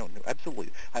 sure, no, absolutely.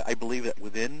 I believe that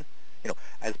within,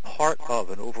 as part of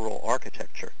an overall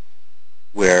architecture,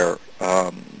 where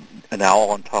an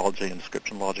OWL ontology and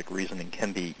description logic reasoning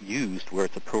can be used where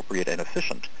it's appropriate and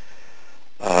efficient.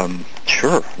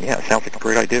 Sure, yeah, it sounds like a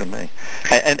great idea to me.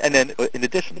 And then, in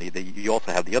addition, you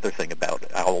also have the other thing about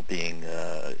OWL being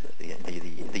the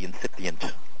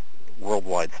incipient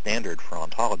worldwide standard for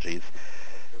ontologies,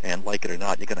 and like it or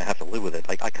not, you're going to have to live with it.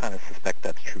 I kind of suspect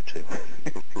that's true, too.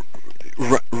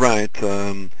 Right.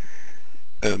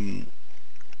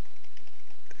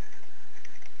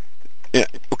 Yeah.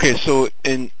 Okay. So,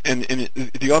 and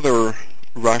the other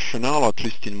rationale, at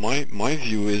least in my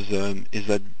view, is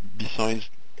that besides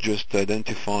just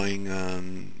identifying,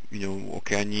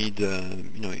 okay, I need,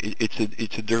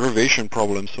 it's a derivation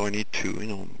problem, so I need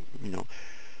to,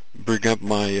 bring up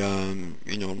my,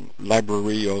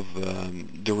 library of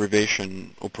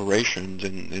derivation operations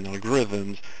and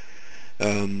algorithms.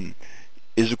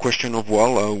 Is a question of,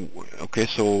 well, okay,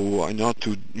 so I know how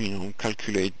to,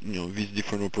 calculate, these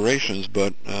different operations,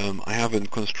 but I haven't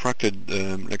constructed,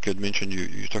 like I mentioned,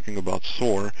 you're talking about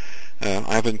SOAR.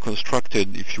 I haven't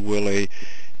constructed, if you will,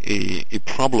 a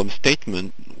problem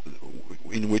statement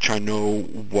in which I know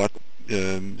what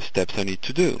steps I need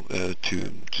to do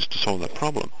to solve that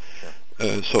problem.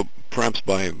 So perhaps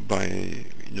by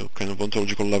kind of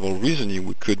ontological level reasoning,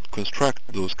 we could construct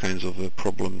those kinds of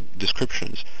problem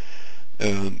descriptions.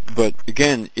 But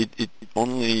again, it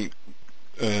only,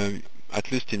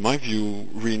 at least in my view,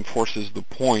 reinforces the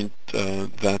point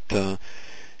that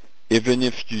even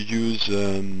if you use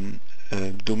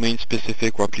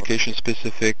domain-specific or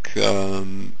application-specific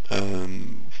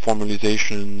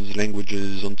formalizations,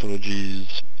 languages,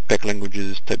 ontologies, spec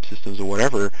languages, type systems, or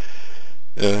whatever,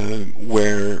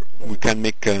 where we can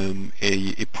make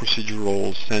a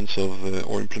procedural sense of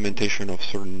or implementation of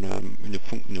certain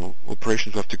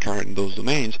operations we have to carry out in those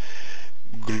domains,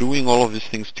 gluing all of these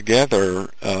things together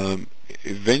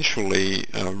eventually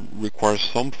requires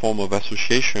some form of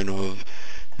association of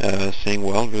saying,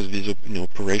 well, there's these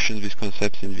operations, these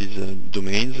concepts in these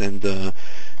domains, and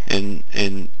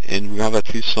we have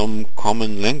at least some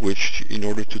common language in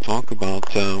order to talk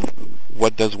about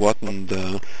what does what and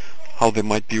how they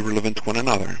might be relevant to one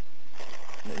another.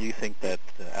 Do you think that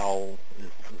OWL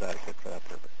is adequate for that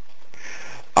purpose?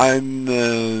 I'm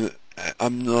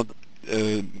not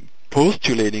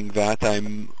postulating that.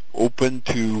 I'm open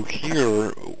to hear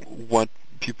what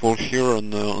people here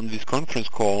on this conference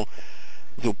call,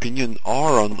 the opinion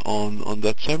are on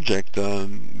that subject.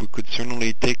 We could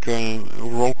certainly take a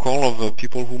roll call of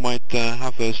people who might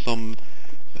have some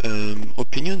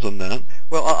opinions on that.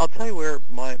 Well, I'll tell you where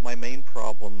my main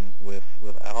problem with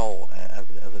OWL as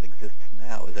it exists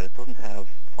now is that it doesn't have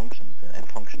functions and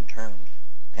function terms.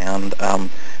 And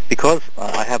because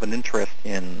I have an interest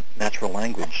in natural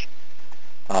language,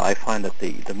 I find that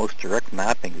the most direct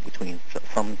mapping between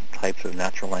some types of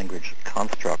natural language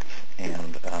constructs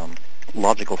and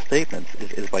logical statements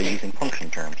is by using function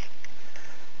terms.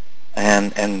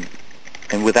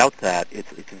 And without that, it's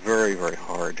very, very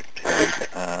hard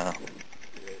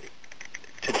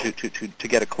to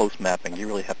get a close mapping. You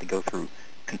really have to go through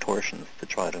contortions to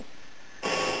try to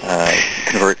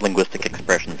convert linguistic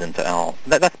expressions into OWL.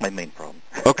 That's my main problem.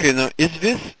 Okay, now is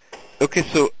this... Okay,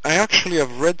 so I actually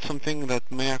have read something that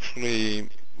may actually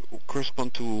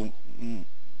correspond to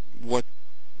what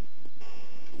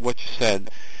you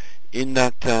said, in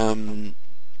that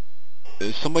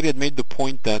somebody had made the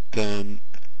point that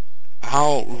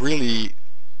how really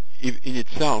in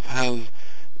itself has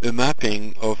a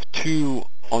mapping of two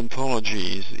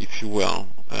ontologies, if you will.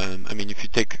 I mean, if you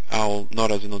take OWL not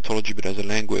as an ontology but as a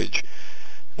language,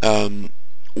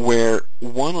 where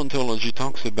one ontology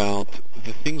talks about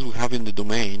the things we have in the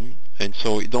domain, and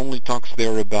so it only talks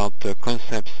there about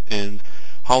concepts and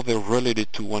how they're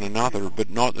related to one another, but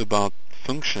not about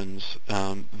functions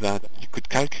that you could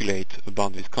calculate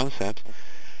about these concepts.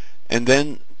 And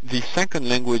then the second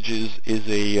language is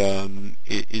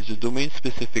a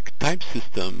domain-specific type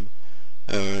system,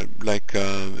 like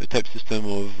a type system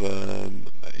of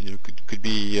could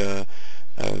be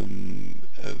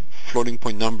floating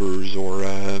point numbers or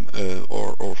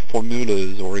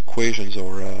formulas or equations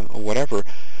or whatever,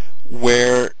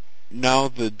 where now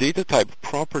the data type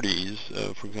properties,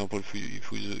 for example, if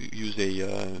we use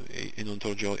an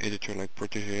ontology editor like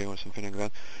Protégé or something like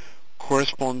that,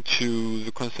 correspond to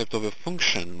the concept of a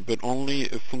function, but only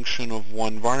a function of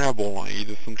one variable, i.e.,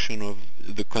 the function of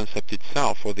the concept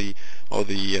itself or of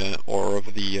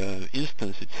the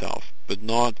instance itself, but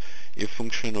not a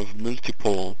function of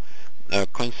multiple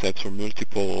concepts or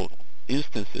multiple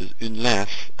instances,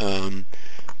 unless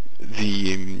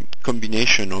the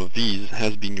combination of these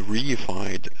has been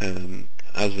reified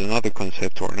as another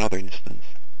concept or another instance.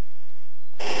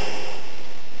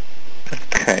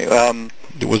 Okay.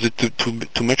 Was it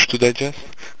too much to digest?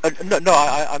 No.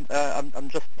 I'm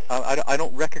just. I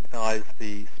don't recognize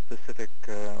the specific.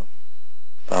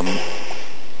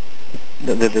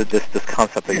 This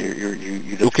concept that you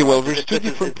described. Okay. Well, there's two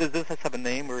different. Does this have a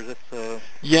name, or is this?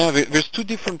 Yeah, there's two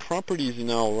different properties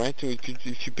now, right? So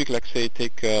if you pick, like, say,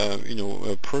 take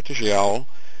a protege owl,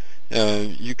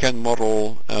 you can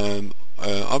model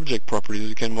object properties.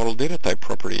 You can model data type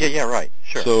properties. Yeah, right,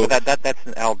 sure. So that's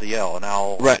an LDL, an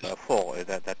owl right. full.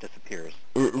 That disappears.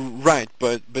 Right,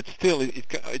 but still,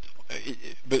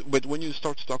 but when you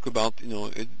start to talk about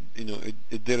a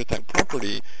data type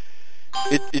property,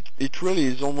 it really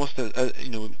is almost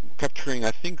capturing,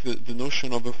 I think, the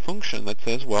notion of a function that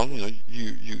says, well,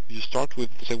 you start with,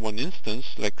 say, one instance,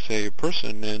 like, say, a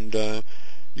person, and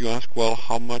you ask, well,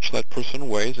 how much that person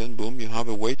weighs, and boom, you have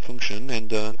a weight function,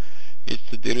 and it's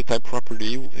the data type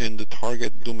property, and the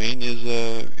target domain is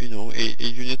a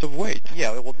unit of weight.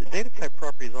 Yeah, well, the data type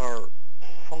properties are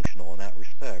functional in that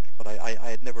respect, but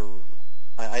I'd never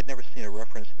seen a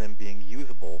reference to them being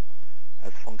usable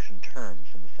as function terms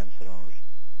in the sense that I was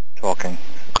talking.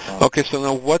 Okay, so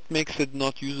now what makes it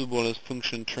not usable as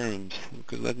function terms?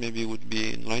 Because that maybe would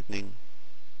be enlightening.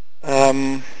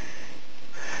 Well,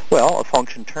 a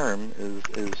function term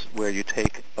is where you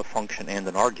take a function and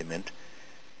an argument,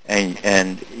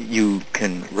 and you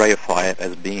can reify it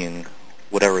as being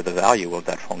whatever the value of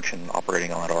that function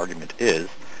operating on that argument is,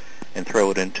 and throw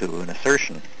it into an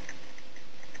assertion.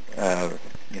 The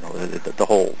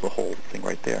whole thing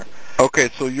right there. Okay,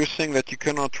 so you're saying that you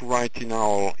cannot write in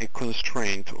OWL a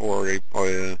constraint or a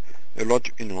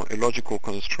logical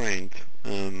constraint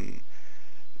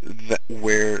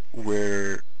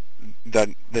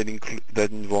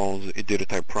that involves a data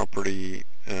type property.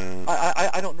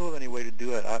 I don't know of any way to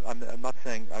do it. I'm not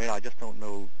saying. I mean, I just don't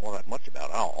know all that much about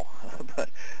OWL,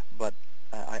 but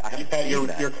I haven't seen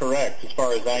that. You're correct as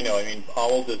far as I know. I mean,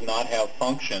 OWL does not have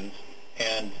functions,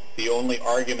 and the only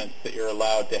arguments that you're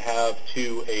allowed to have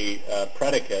to a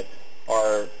predicate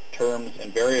are terms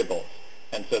and variables.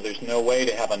 And so there's no way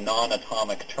to have a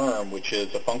non-atomic term, which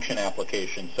is a function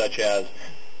application, such as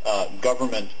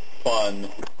government fund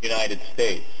United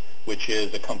States, which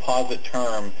is a composite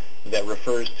term that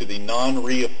refers to the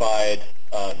non-reified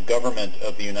government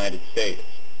of the United States.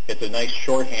 It's a nice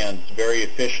shorthand. It's very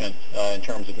efficient in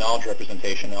terms of knowledge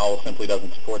representation. OWL simply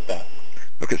doesn't support that.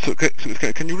 Okay, so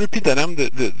can you repeat that?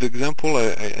 The example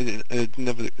I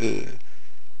never.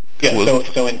 Yeah.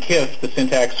 So in KISS, the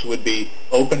syntax would be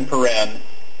open paren,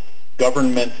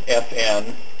 government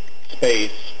FN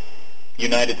space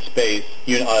United States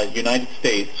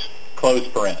close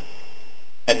paren.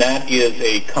 And that is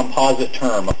a composite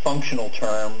term, a functional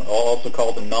term, also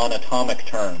called a non-atomic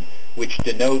term, which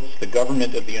denotes the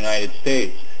government of the United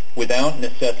States without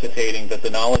necessitating that the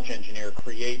knowledge engineer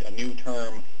create a new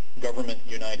term, government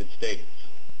United States.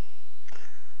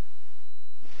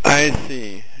 I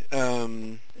see. So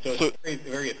it's very,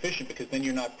 very efficient because then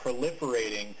you're not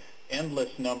proliferating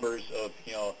endless numbers of,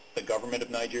 the government of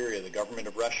Nigeria, the government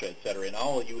of Russia, et cetera. In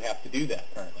OWL, you have to do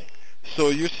that currently. So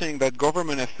you're saying that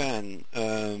government FN,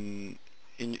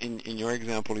 in your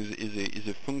example, is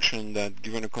a function that,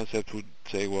 given a concept, would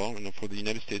say, well, for the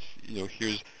United States,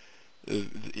 here's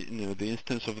the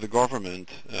instance of the government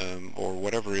or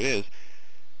whatever it is.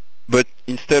 But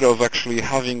instead of actually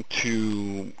having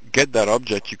to get that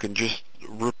object, you can just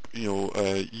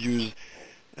use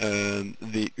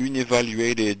the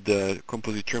unevaluated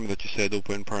composite term that you said,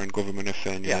 open parent government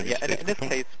FN. Yeah. And in this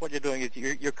case, what you're doing is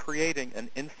you're creating an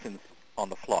instance on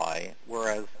the fly,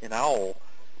 whereas in OWL,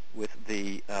 with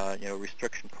the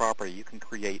restriction property, you can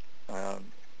create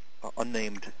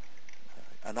unnamed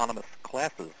anonymous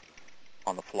classes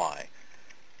on the fly.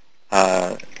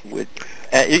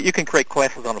 You can create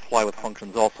classes on the fly with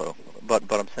functions also, but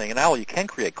I'm saying in OWL you can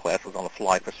create classes on the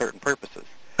fly for certain purposes.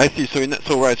 I see. So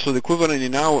the equivalent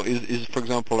in OWL is, for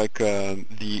example, like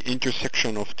the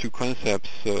intersection of two concepts.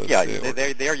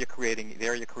 There you're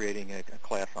creating a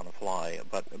class on the fly,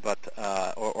 but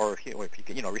if you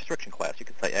can, restriction class, you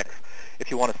can say X. If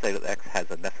you want to say that X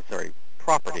has a necessary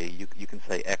property, you can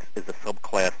say X is a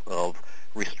subclass of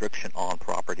restriction on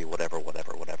property, whatever.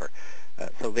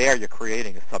 So there you're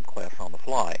creating a subclass on the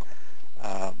fly.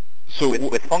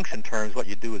 With function terms, what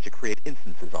you do is you create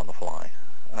instances on the fly.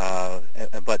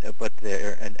 But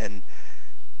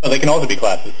they can also be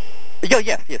classes.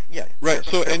 Yes. Right.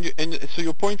 Sure. So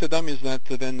your point, Adam, is that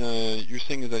then you're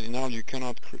saying that now you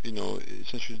cannot,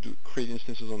 essentially create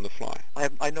instances on the fly.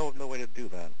 I know of no way to do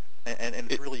that, and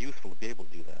it's really useful to be able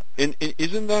to do that. And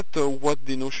isn't that what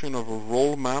the notion of a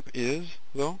role map is,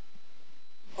 though?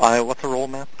 What's a role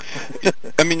map?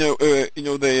 I mean,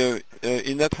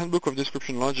 in that handbook of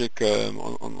description logic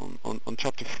on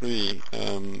chapter 3,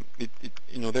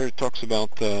 there it talks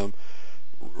about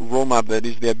role map, that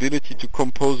is the ability to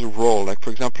compose a role. Like, for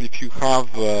example, if you have,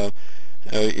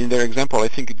 in their example, I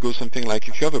think it goes something like,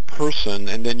 if you have a person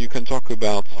and then you can talk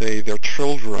about, say, their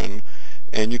children,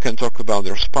 and you can talk about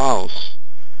their spouse,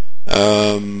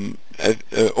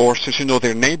 or since you know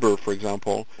their neighbor, for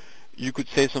example, you could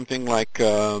say something like,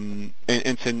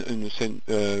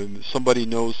 somebody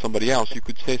knows somebody else. You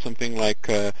could say something like,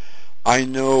 I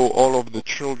know all of the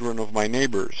children of my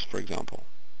neighbors, for example.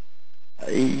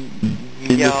 In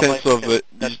the sense of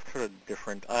that's sort of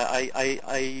different.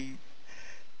 I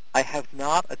have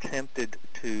not attempted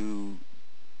to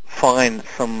find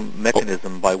some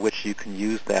mechanism by which you can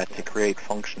use that to create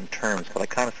function terms, but I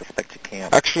kind of suspect you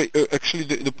can't. Actually,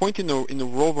 the point in the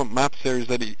role map there is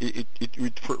that it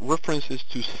references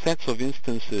to sets of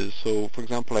instances. So, for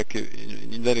example, like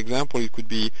in that example, it could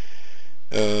be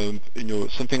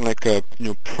something like a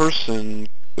person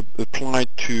applied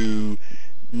to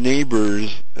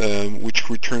neighbors, which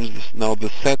returns now the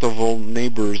set of all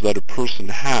neighbors that a person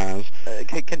has.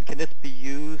 Can this be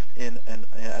used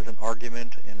as an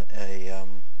argument in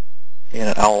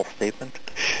an OWL statement?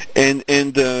 And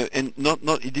not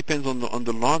it depends on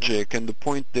the logic, and the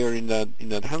point there in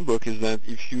that handbook is that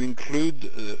if you include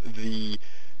the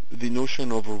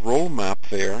notion of a role map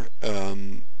there,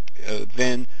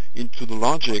 then into the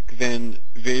logic, then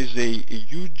there's a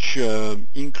huge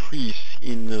increase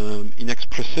in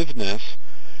expressiveness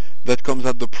that comes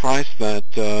at the price that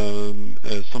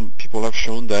some people have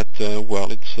shown that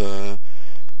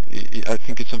I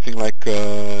think it's something like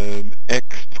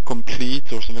X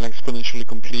complete or something like exponentially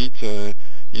complete.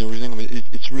 Reasoning.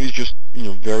 It's really just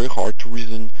very hard to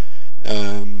reason.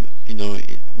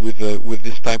 With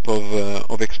this type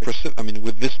of expressive. I mean,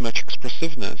 with this much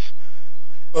expressiveness.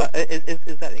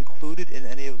 Is that included in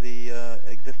any of the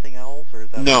existing OWLs, or is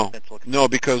that no,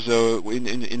 because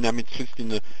it's just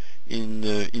in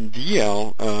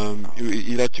DL,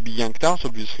 it had to be yanked out,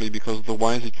 obviously, because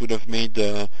otherwise it would have made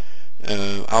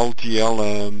OWL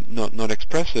DL not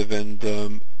expressive, and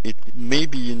it may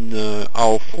be in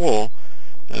OWL4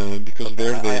 because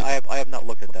I have not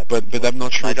looked at that. But I'm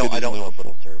not sure if it is I don't know if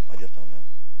it'll serve. I just don't know.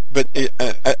 But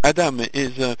Adam,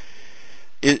 is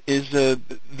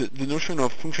the notion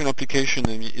of function application?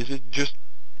 I mean, is it just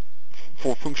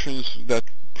for functions that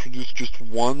produce just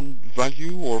one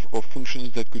value, or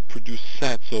functions that could produce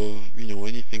sets of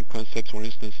anything, concepts or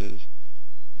instances?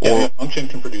 Yeah, a function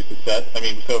can produce a set. I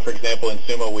mean, so for example, in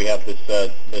Sumo we have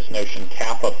this notion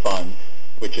kappa fun,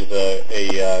 which is a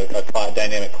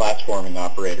dynamic class forming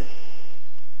operator.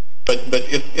 But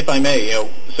if I may,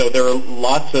 so there are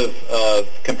lots of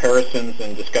comparisons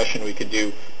and discussion we could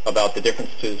do about the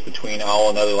differences between OWL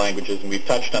and other languages, and we've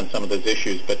touched on some of those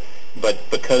issues. But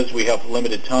because we have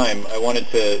limited time, I wanted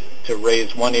to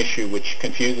raise one issue which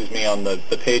confuses me on the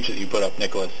page that you put up,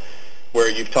 Nicholas, where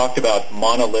you've talked about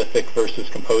monolithic versus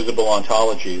composable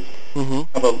ontologies. Mm-hmm.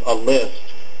 I have a list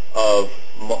of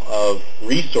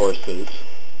resources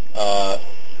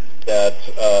that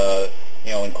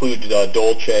include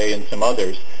Dolce and some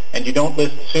others, and you don't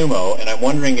list Sumo, and I'm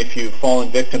wondering if you've fallen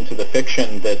victim to the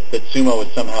fiction that Sumo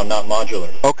is somehow not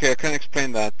modular. Okay, I can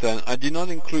explain that. I did not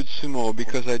include Sumo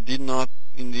because I did not,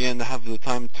 in the end, have the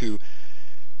time to.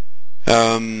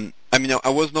 I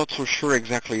was not so sure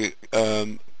exactly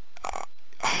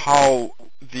how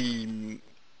the.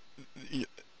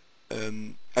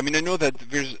 I know that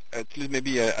there's at least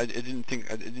maybe I didn't take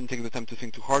the time to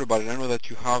think too hard about it. I know that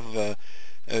you have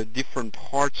different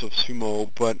parts of Sumo,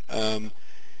 but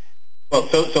well,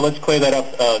 so let's clear that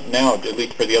up now, at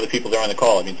least for the other people that are on the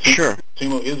call. I mean, sure.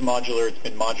 Sumo is modular. It's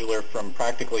been modular from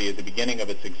practically at the beginning of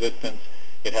its existence.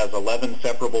 It has 11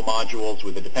 separable modules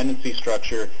with a dependency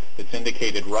structure that's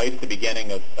indicated right at the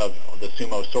beginning of the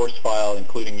Sumo source file,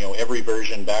 including every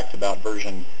version back to about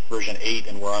version 8,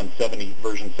 and we're on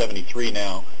version 73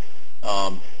 now.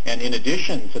 And in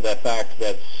addition to the fact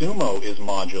that Sumo is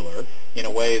modular in a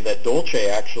way that Dolce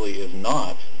actually is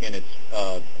not in its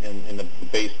in the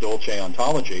base Dolce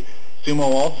ontology,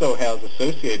 Sumo also has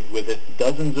associated with it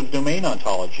dozens of domain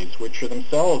ontologies, which are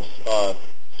themselves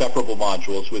separable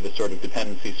modules with a sort of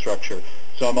dependency structure.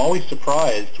 So I'm always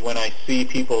surprised when I see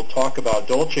people talk about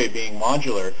Dolce being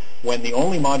modular, when the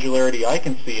only modularity I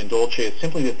can see in Dolce is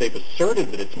simply that they've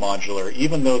asserted that it's modular,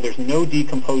 even though there's no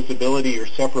decomposability or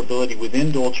separability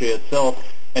within Dolce itself,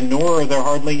 and nor are there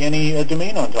hardly any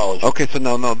domain ontologies. Okay, so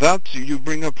now that you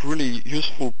bring up really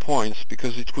useful points,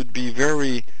 because it would be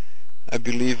very, I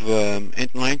believe,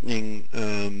 enlightening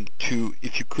to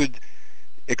if you could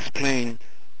explain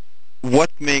what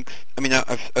makes, I mean,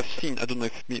 I've seen, I don't know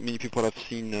if many people have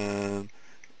seen a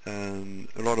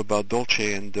lot about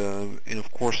Dolce, and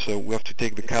of course we have to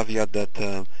take the caveat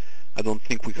that I don't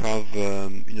think we have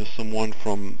someone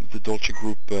from the Dolce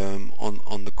group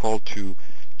on the call to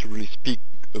really speak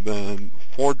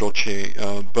for Dolce,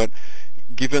 but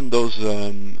given those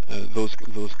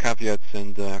caveats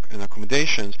and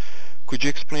accommodations, could you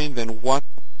explain then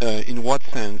in what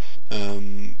sense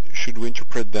should we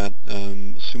interpret that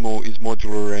Sumo is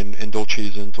modular and Dolce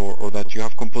isn't, or that you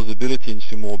have composability in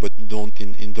Sumo but you don't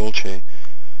in Dolce?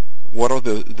 What are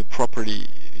the property,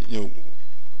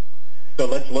 So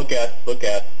let's look at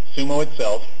Sumo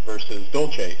itself versus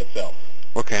Dolce itself.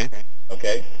 Okay.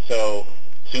 Okay, so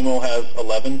Sumo has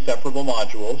 11 separable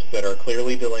modules that are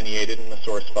clearly delineated in the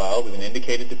source file with an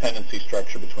indicated dependency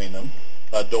structure between them.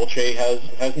 Dolce has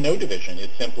no division.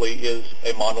 It simply is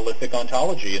a monolithic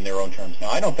ontology in their own terms. Now,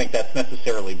 I don't think that's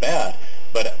necessarily bad,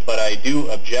 but I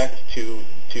do object to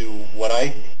what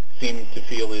I seem to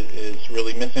feel is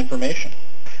really misinformation.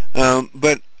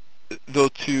 But though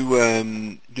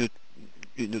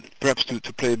perhaps to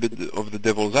play a bit of the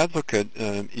devil's advocate,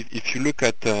 if you look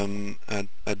at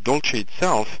Dolce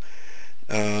itself,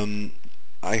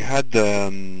 I had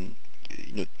taken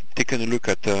a look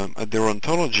at their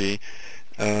ontology.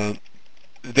 They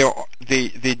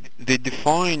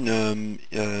define in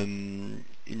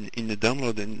the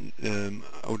download, and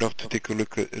I would have to take a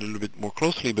look a little bit more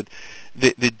closely, but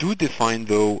they do define,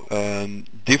 though,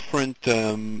 different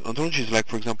ontologies. Like,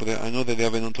 for example, I know that they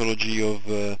have an ontology of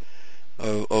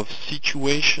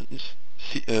situations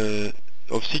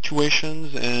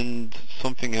and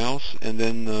something else, and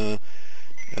then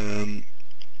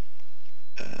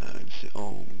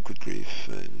oh, good grief,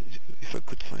 if I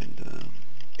could find.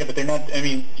 Yeah, but they're not, I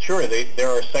mean, sure, there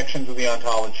are sections of the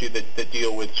ontology that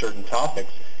deal with certain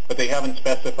topics, but they haven't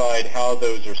specified how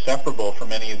those are separable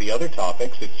from any of the other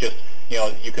topics. It's just,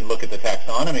 you can look at the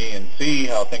taxonomy and see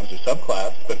how things are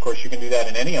subclassed, but of course you can do that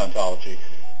in any ontology.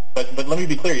 But let me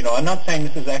be clear, I'm not saying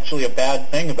this is actually a bad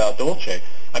thing about Dolce.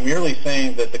 I'm merely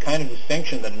saying that the kind of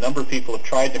distinction that a number of people have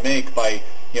tried to make by,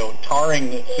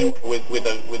 tarring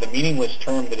with a meaningless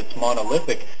term that it's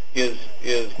monolithic is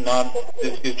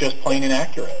just plain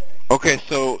inaccurate. Okay,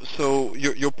 so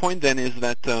your point then is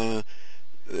that the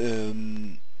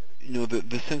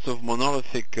sense of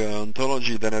monolithic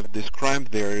ontology that I've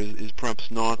described there is perhaps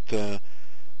not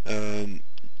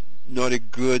not a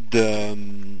good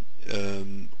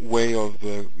way of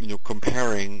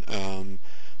comparing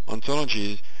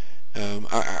ontologies.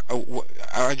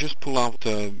 I just pull out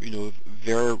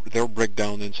their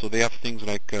breakdown, and so they have things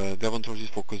like they have ontologies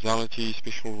for causality,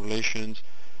 spatial relations,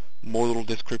 modal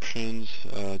descriptions,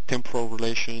 temporal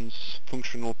relations,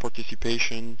 functional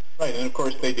participation. Right, and of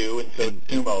course they do, and so does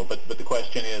Sumo. But the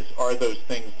question is, are those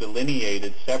things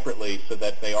delineated separately so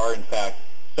that they are in fact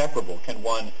separable? Can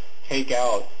one take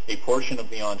out a portion of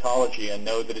the ontology and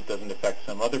know that it doesn't affect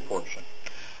some other portion?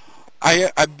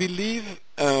 I believe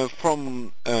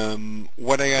from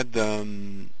what I had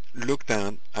looked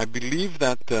at, I believe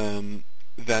that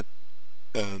that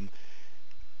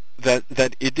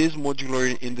it is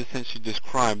modular in the sense you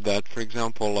described. That, for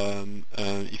example,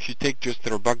 if you take just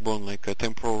their backbone, like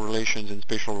temporal relations and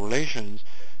spatial relations,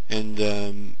 and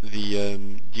the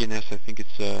DNS, I think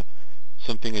it's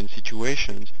something in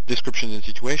situations, descriptions and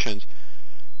situations,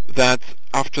 that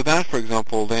after that, for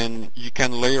example, then you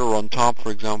can layer on top,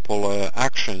 for example,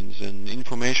 actions and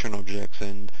information objects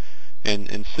and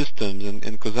systems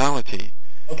and causality.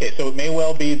 Okay, so it may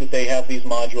well be that they have these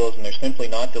modules and they're simply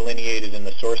not delineated in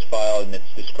the source file and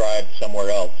it's described somewhere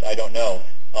else. I don't know.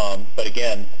 But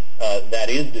again, that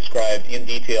is described in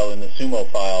detail in the Sumo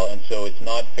file, and so it's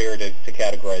not fair to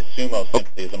categorize Sumo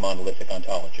simply as a monolithic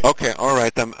ontology. Okay, all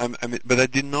right. But I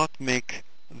did not make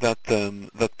that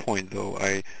that point, though.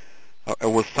 I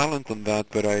was silent on that,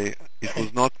 but it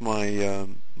was not my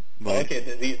my.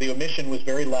 Okay, the omission was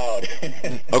very loud.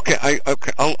 Okay,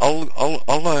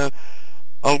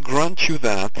 I'll grant you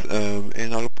that,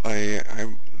 and I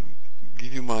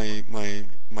give you my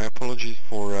apologies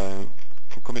for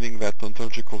committing that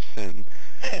ontological sin.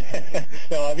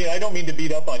 No, I mean, I don't mean to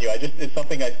beat up on you. It's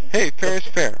something Hey, fair is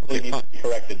fair. Really Okay, needs fine. to be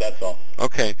corrected. That's all.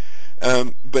 Okay, but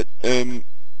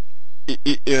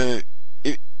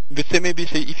but say maybe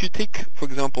say if you take, for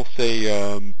example, say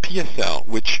PSL,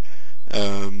 which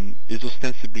is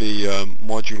ostensibly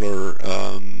modular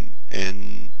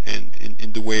and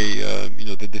in the way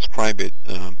they describe it.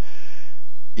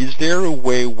 Is there a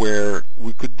way where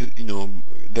we could,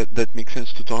 that makes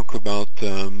sense to talk about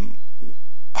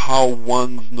how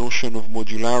one's notion of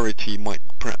modularity might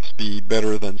perhaps be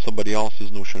better than somebody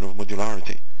else's notion of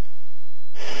modularity?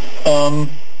 Um,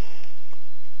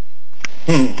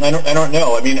 I don't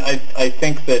know. I mean, I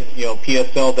think that,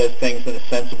 PSL does things in a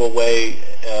sensible way,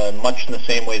 much in the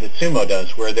same way that Sumo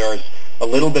does, where there's a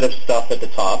little bit of stuff at the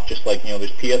top, just like,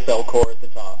 there's PSL core at the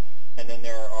top, and then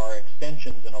there are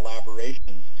extensions and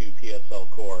elaborations to PSL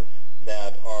core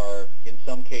that are, in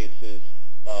some cases,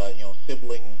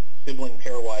 sibling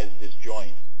pairwise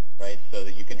disjoint, right? So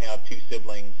that you can have two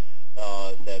siblings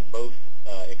that both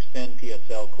extend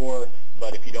PSL core,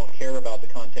 but if you don't care about the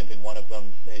content in one of them,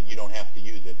 you don't have to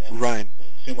use it. And Right.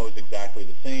 Sumo is exactly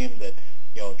the same, that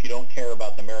if you don't care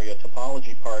about the Mario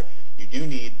topology part, you do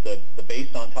need the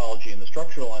base ontology and the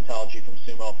structural ontology from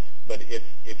Sumo, but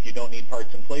if you don't need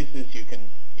parts and places, you can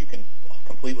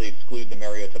completely exclude the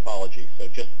Mario topology. So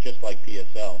just like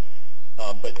PSL.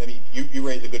 But I mean, you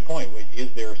raise a good point.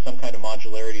 Is there some kind of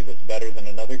modularity that's better than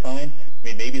another kind? I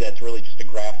mean, maybe that's really just a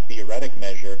graph theoretic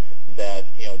measure that,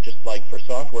 just like for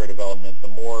software development,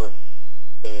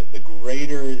 the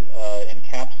greater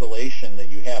encapsulation that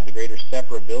you have, the greater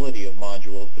separability of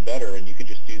modules, the better, and you could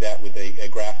just do that with a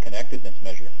graph connectedness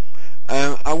measure.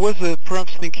 I was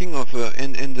perhaps thinking of,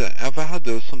 and I've had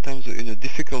sometimes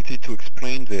difficulty to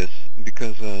explain this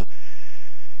because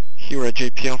here at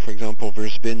JPL, for example,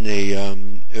 there's been a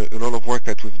lot of work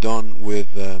that we've done with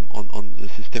on the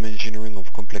system engineering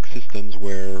of complex systems,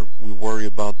 where we worry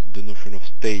about the notion of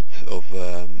state of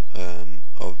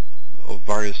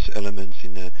various elements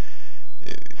in,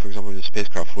 for example, in the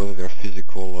spacecraft, whether they're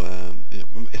physical,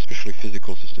 especially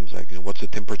physical systems, like what's the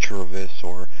temperature of this,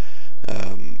 or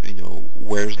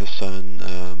where's the sun,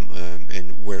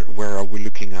 and where are we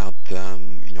looking at?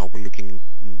 Are we looking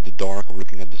in the dark? Are we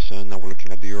looking at the sun? Are we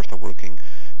looking at the earth? Are we looking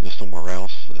somewhere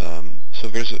else? So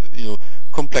there's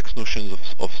complex notions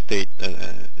of state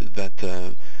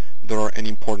that are an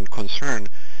important concern,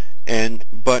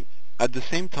 but at the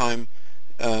same time,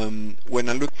 when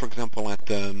I look, for example, at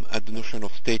the notion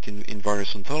of state in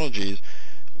various ontologies,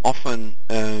 often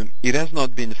it has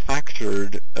not been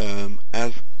factored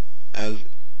as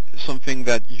something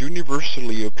that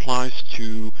universally applies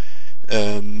to,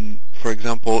 for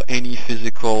example, any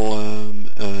physical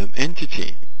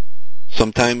entity.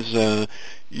 Sometimes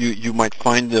you might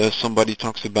find somebody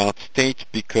talks about state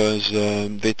because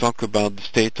they talk about the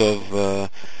state of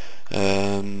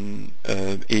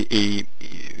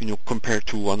compared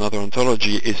to another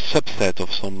ontology, a subset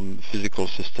of some physical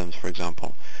systems, for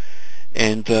example.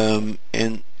 And so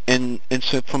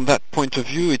from that point of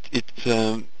view,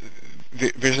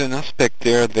 there's an aspect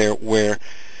there where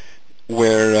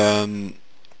you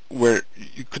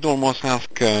could almost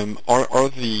ask, are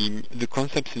the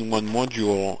concepts in one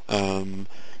module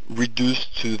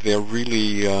reduced to their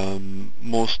really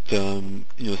most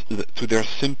to their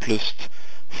simplest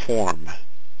form?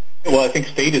 Well, I think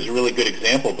state is a really good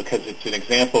example because it's an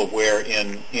example where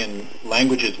in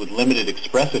languages with limited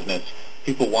expressiveness,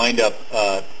 people wind up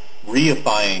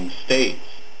reifying states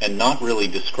and not really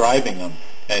describing them.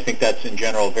 And I think that's in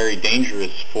general very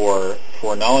dangerous for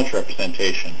knowledge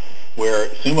representation, where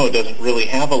Sumo doesn't really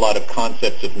have a lot of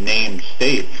concepts of named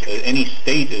states. Any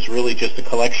state is really just a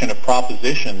collection of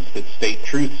propositions that state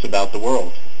truths about the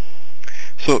world.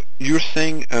 So you're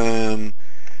saying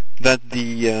that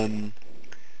the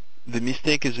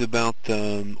mistake is about,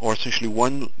 or essentially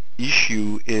one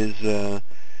issue is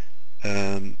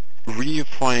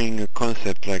reifying a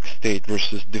concept like state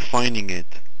versus defining it,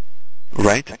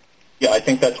 right? Yeah, I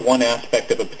think that's one aspect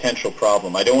of a potential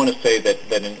problem. I don't want to say that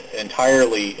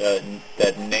entirely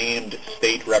that named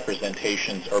state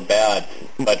representations are bad,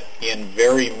 but in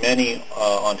very many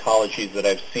ontologies that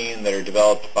I've seen that are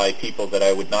developed by people that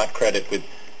I would not credit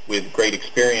with great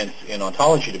experience in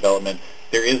ontology development,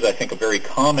 there is, I think, a very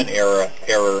common error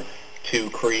to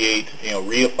create,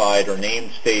 reified or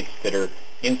named states that are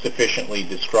insufficiently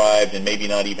described and maybe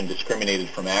not even discriminated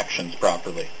from actions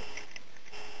properly.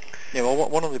 Yeah, well,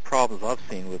 one of the problems I've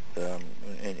seen with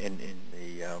in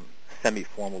the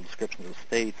semi-formal descriptions of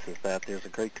states is that there's a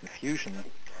great confusion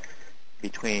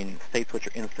between states which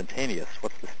are instantaneous,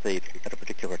 what's the state at a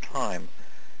particular time,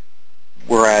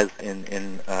 whereas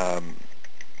in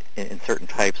certain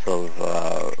types of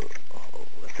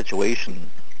situation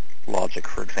logic,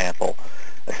 for example,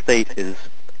 a state is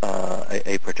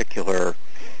a particular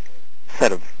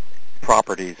set of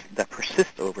properties that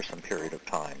persist over some period of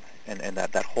time, and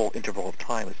that whole interval of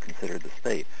time is considered the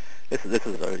state. This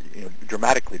is a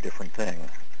dramatically different thing,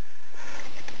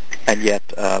 and yet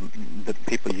the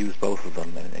people use both of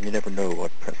them, and you never know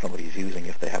what somebody's using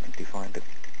if they haven't defined it.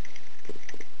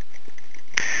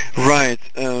 Right.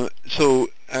 So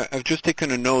I've just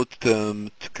taken a note to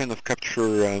kind of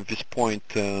capture this point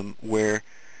where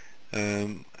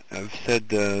I've said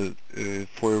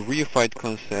for a reified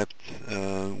concept,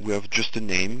 we have just a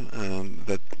name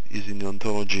that is in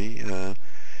ontology.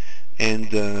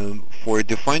 And for a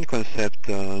defined concept,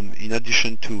 in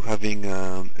addition to having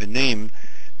a name,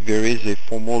 there is a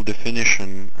formal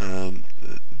definition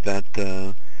that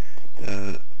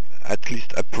at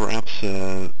least perhaps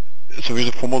so there's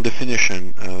a formal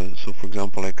definition. So for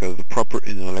example, like the proper,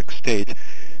 like state,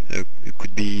 it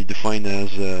could be defined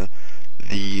as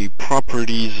the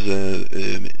properties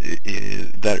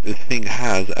that a thing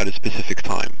has at a specific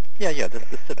time. Yeah. The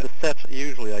set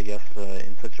usually, I guess,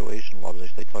 in situation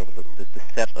logic, they talk about the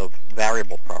set of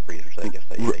variable properties, which I guess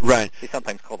they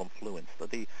sometimes call them fluents. So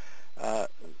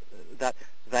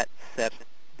that set,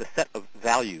 the set of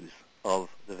values of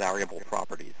the variable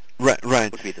properties, right,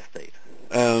 would be the state.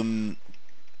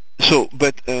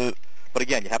 But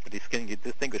again, you have to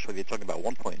distinguish whether you're talking about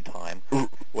one point in time,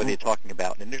 whether you're talking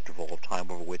about an interval of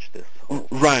time over which this whole...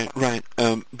 Right.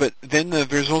 But then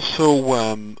there's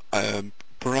also,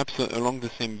 perhaps along the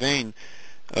same vein,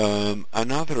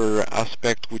 another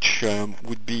aspect which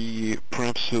would be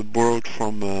perhaps borrowed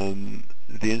from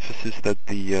the emphasis that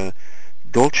the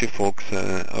Dolce folks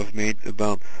have made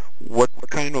about what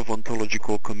kind of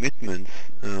ontological commitments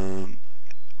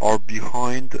are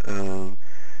behind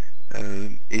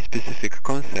a specific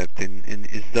concept, and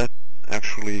is that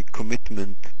actually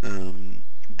commitment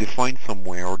defined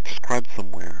somewhere or described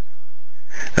somewhere?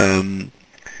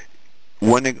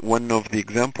 One of the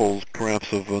examples,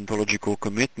 perhaps, of ontological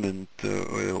commitment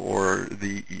or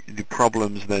the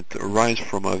problems that arise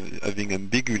from having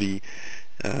ambiguity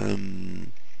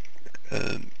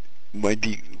might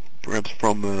be perhaps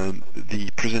from the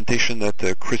presentation that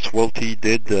Chris Welty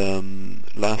did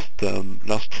last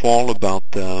fall about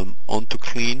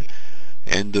OnToClean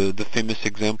and the famous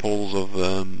examples of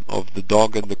the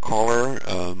dog and the collar,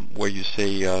 where you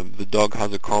say the dog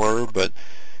has a collar, but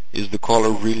is the collar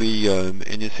really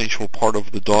an essential part of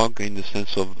the dog in the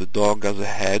sense of the dog as a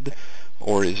head,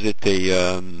 or is it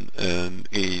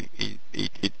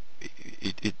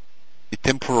a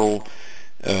temporal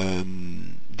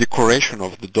decoration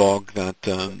of the dog that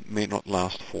may not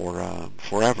last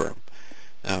forever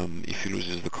if he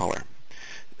loses the collar?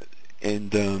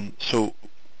 And so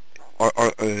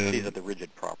these are the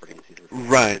rigid properties.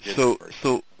 Right. So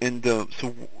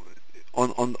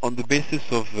on the basis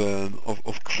of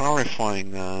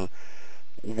clarifying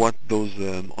what those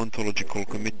ontological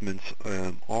commitments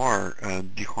are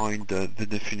behind the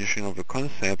definition of a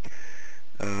concept,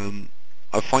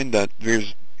 I find that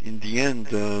there's in the end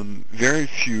very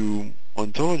few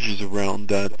ontologies around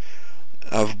that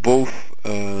have both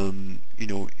some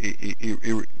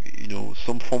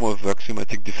form of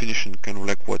axiomatic definition, kind of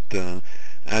like what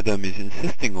Adam is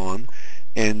insisting on,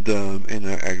 and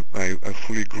I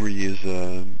fully agree is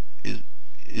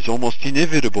almost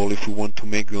inevitable if we want to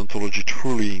make the ontology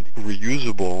truly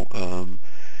reusable,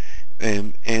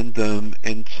 and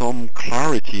some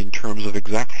clarity in terms of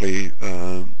exactly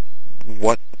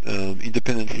what,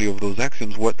 independently of those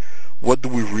axioms, what do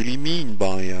we really mean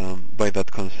by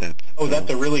that concept? Oh, that's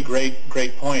a really great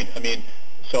point. I mean,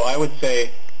 so I would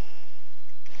say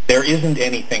there isn't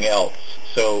anything else.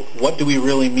 So what do we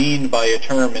really mean by a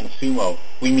term in sumo?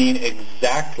 We mean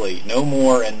exactly, no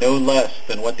more and no less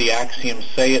than what the axioms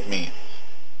say it means.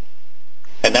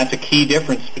 And that's a key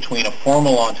difference between a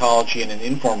formal ontology and an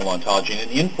informal ontology. In an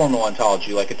informal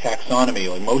ontology, like a taxonomy,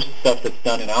 like most stuff that's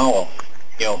done in OWL,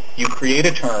 you create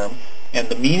a term, and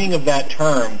the meaning of that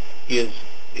term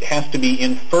has to be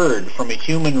inferred from a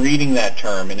human reading that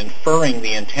term and inferring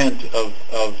the intent of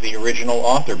the original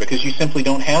author, because you simply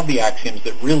don't have the axioms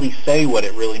that really say what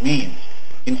it really means.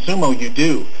 In sumo, you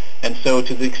do. And so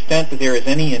to the extent that there is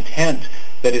any intent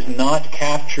that is not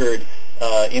captured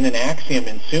in an axiom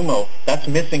in sumo, that's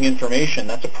missing information.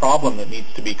 That's a problem that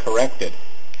needs to be corrected.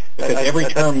 Because every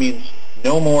term means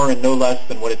no more and no less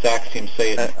than what its axioms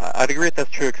say. I'd agree that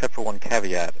that's true, except for one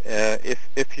caveat.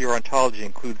 If your ontology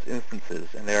includes instances,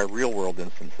 and they are real-world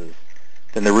instances,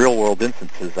 then the real-world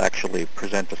instances actually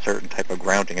present a certain type of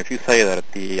grounding. If you say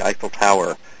that the Eiffel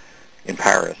Tower in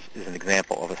Paris is an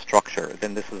example of a structure,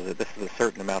 then this is a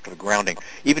certain amount of grounding.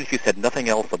 Even if you said nothing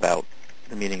else about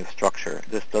the meaning of structure,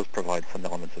 this does provide some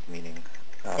elements of meaning.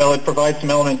 Well, it provides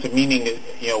some elements of meaning,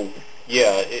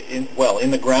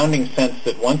 in the grounding sense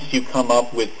that once you come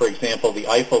up with, for example, the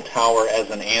Eiffel Tower as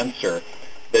an answer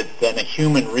that then a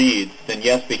human reads, then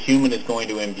yes, the human is going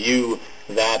to imbue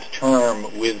that term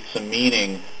with some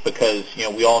meaning because,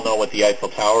 we all know what the Eiffel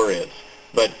Tower is.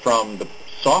 But from the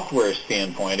software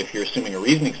standpoint, if you're assuming a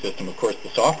reasoning system, of course, the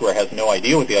software has no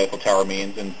idea what the Eiffel Tower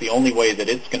means, and the only way that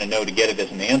it's going to know to get it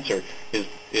as an answer is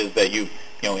that you've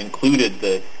included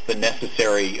the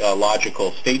necessary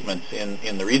logical statements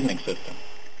in the reasoning system.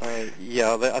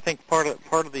 Yeah, I think part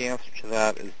of the answer to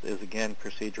that is again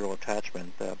procedural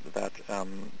attachment. That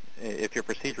if your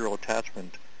procedural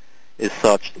attachment is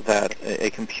such that a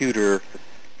computer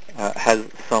has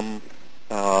some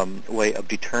way of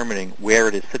determining where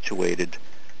it is situated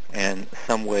and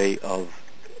some way of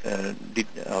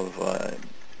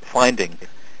finding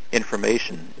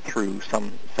information through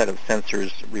some set of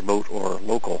sensors, remote or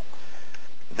local,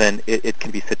 then it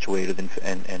can be situated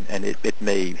and it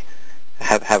may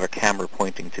have a camera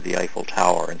pointing to the Eiffel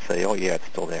Tower and say, oh yeah, it's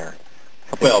still there.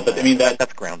 Well, but I mean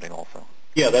that's grounding also.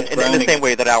 Yeah, that's grounding. In the same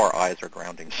way that our eyes are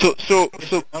grounding. So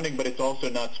it's grounding, but it's also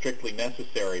not strictly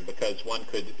necessary because one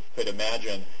could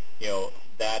imagine,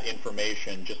 that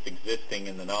information just existing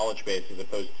in the knowledge base as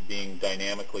opposed to being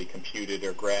dynamically computed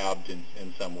or grabbed in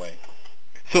some way.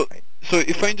 So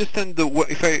if I understand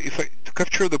if I to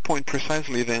capture the point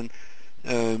precisely, then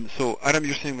so Adam,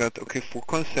 you're saying that for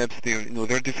concepts,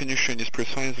 their definition is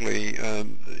precisely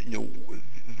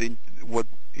what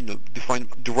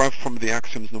derived from the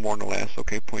axioms, no more no less.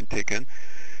 Point taken.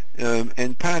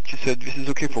 And Pat, you said this is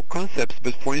okay for concepts,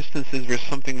 but for instances, there's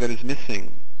something that is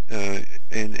missing,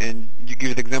 and you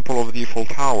give an example of the Eiffel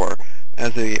Tower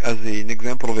as an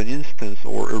example of an instance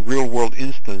or a real world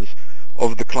instance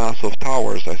of the class of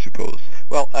towers, I suppose.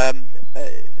 Well,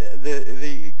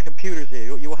 the computers,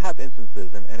 you will have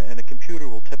instances, and a computer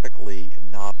will typically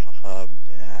not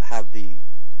have the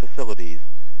facilities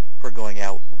for going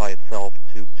out by itself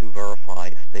to verify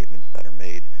statements that are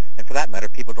made. And for that matter,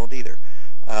 people don't either.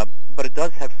 But it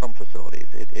does have some facilities.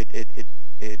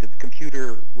 The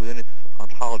computer within its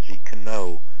ontology can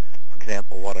know, for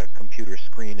example, what a computer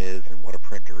screen is and what a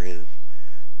printer is.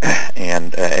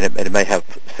 And it may have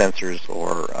sensors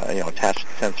or attached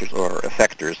sensors or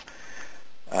effectors,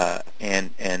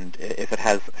 and if it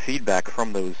has feedback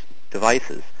from those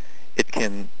devices, it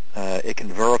can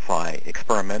verify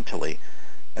experimentally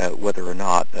whether or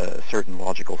not certain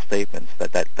logical statements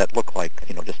that look like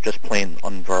just plain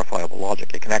unverifiable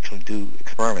logic. It can actually do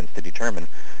experiments to determine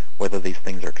whether these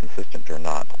things are consistent or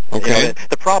not. Okay.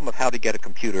 The problem of how to get a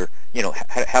computer,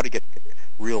 how to get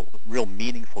real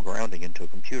meaningful grounding into a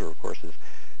computer, of course,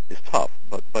 is tough.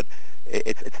 But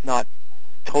it's not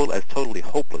totally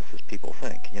hopeless as people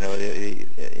think.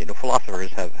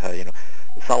 Philosophers have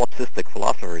solipsistic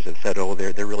philosophers have said, oh,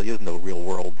 there really is no real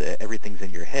world. Everything's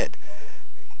in your head,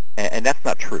 and that's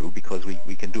not true because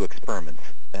we can do experiments.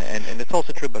 And it's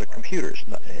also true about computers.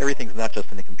 Everything's not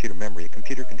just in the computer memory. A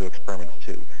computer can do experiments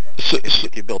too,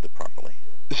 if you build it properly.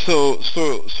 So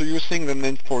you're saying that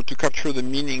then to capture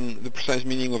the precise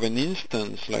meaning of an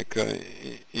instance, like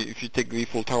if you take the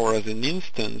Eiffel Tower as an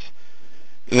instance,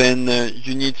 then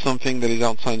you need something that is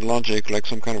outside logic, like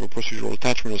some kind of a procedural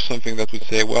attachment or something that would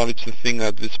say, well, it's a thing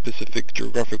at this specific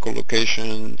geographical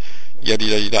location, yada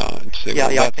yada yada, and say, well,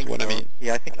 that's what I mean.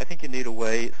 Yeah, I think you need a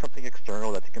way, something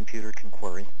external that the computer can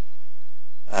query.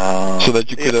 So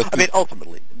that you could. I mean,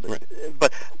 ultimately, right.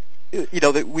 But the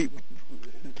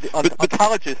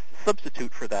ontologists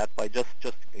substitute for that by just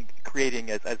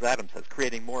creating, as Adam says,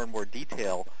 creating more and more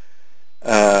detail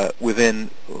within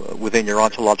your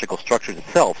ontological structures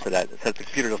itself, so that the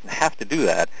computer doesn't have to do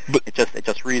that. But it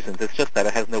just reasons. It's just that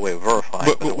it has no way of verifying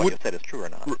whether what you said is true or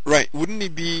not. Right? Wouldn't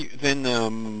it be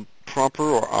then proper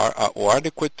or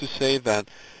adequate to say that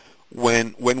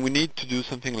when we need to do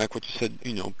something like what you said,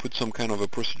 put some kind of a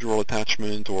procedural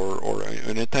attachment or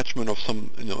an attachment of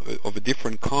some of a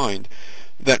different kind,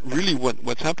 that really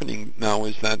what's happening now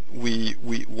is that we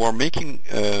are making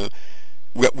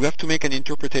we have to make an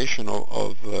interpretation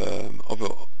of a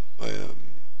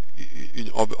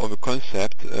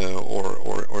concept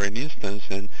or an instance,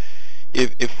 and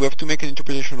if we have to make an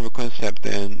interpretation of a concept,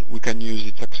 then we can use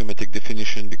its axiomatic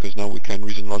definition because now we can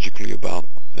reason logically about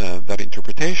that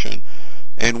interpretation.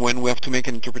 And when we have to make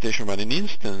an interpretation about an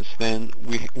instance, then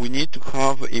we need to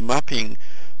have a mapping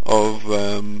of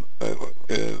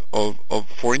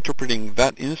for interpreting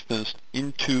that instance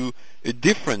into a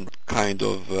different kind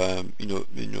of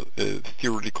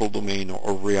theoretical domain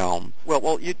or realm.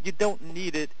 Well, you don't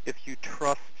need it if you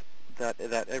trust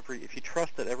if you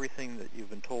trust that everything that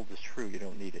you've been told is true, you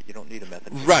don't need it. You don't need a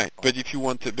method. Right, but if you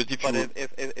want to, if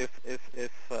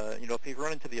you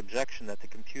run into the objection that the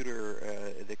computer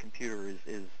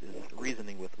is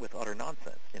reasoning with utter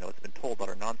nonsense, it's been told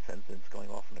utter nonsense and it's going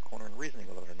off in a corner and reasoning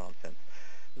with utter nonsense,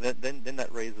 then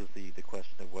that raises the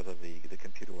question of whether the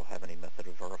computer will have any method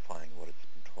of verifying what it's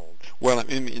been told. Well,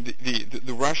 I mean,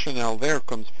 the rationale there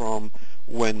comes from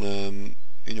when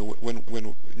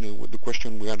when the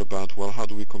question we had about, well, how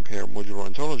do we compare modular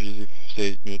ontologies? If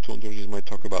say two ontologies might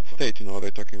talk about state, are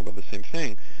they talking about the same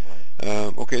thing?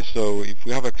 Okay, so if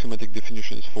we have axiomatic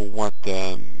definitions for what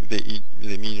they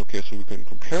mean, okay, so we can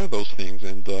compare those things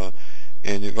and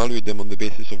evaluate them on the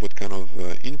basis of what kind of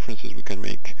inferences we can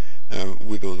make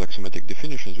with those axiomatic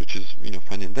definitions, which is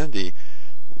fine and dandy.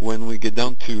 When we get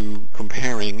down to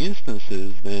comparing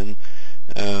instances, then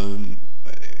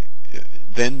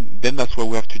then that's where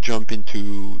we have to jump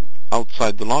into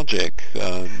outside the logic.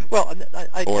 Well,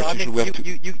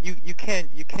 you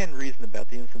can reason about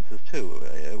the instances too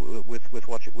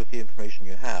with the information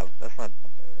you have. That's not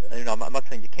I'm not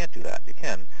saying you can't do that. You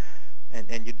can,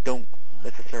 and you don't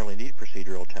necessarily need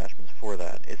procedural attachments for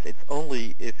that. It's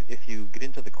only if you get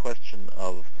into the question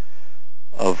of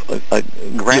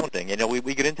grounding.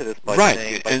 We get into this by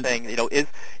saying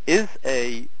is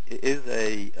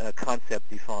a concept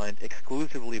defined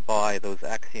exclusively by those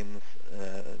axioms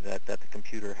that the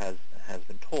computer has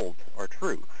been told are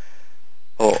true.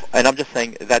 Oh, and I'm just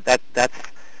saying that's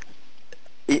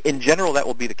in general that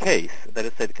will be the case. That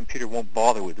is, say the computer won't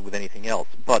bother with anything else.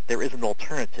 But there is an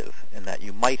alternative in that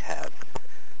you might have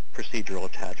procedural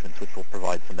attachments which will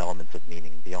provide some elements of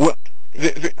meaning beyond the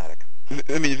axiomatic.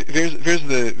 I mean, there's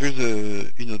the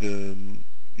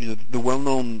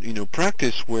well-known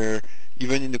practice where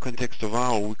even in the context of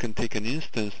OWL, we can take an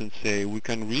instance and say we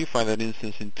can reify that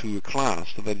instance into a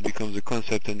class so that it becomes a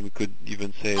concept, and we could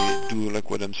even say do like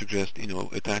what I'm suggesting,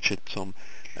 attach it some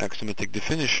axiomatic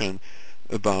definition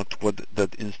about what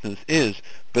that instance is.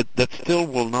 But that still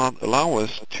will not allow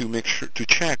us to make sure to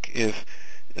check if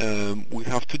we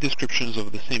have two descriptions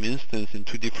of the same instance in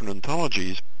two different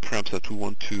ontologies, perhaps that we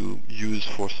want to use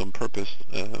for some purpose,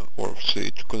 or say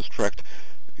to construct,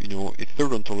 a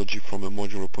third ontology from a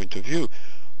modular point of view.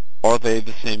 Are they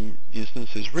the same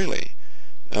instances really?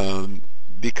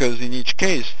 Because in each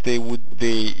case,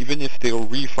 even if they are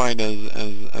redefined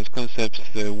as concepts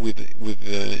with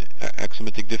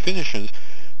axiomatic definitions,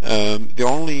 they're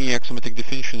only axiomatic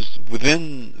definitions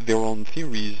within their own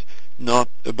theories, not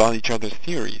about each other's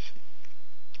theories.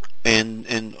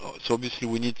 And so obviously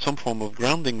we need some form of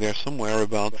grounding there somewhere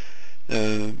about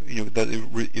that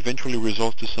eventually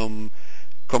resolves to some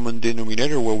common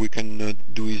denominator where we can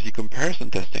do easy comparison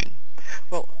testing.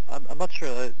 Well, I'm not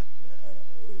sure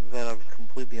that I've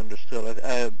completely understood.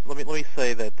 Let me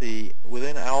say that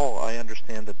within OWL, I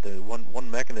understand that the one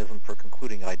mechanism for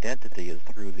concluding identity is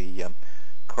through the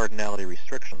cardinality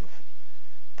restrictions.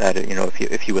 That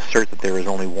if you assert that there is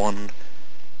only one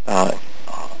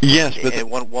yes, but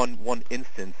one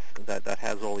instance that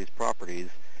has all these properties,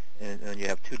 and you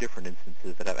have two different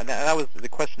instances that have, and that was the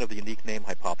question of the unique name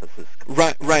hypothesis.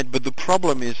 Right. But the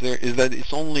problem is that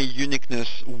it's only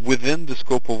uniqueness within the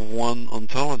scope of one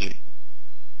ontology.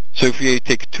 So if you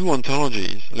take two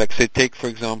ontologies, like say take for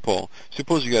example,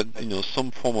 suppose you had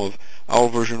some form of our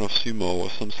version of sumo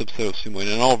or some subset of sumo,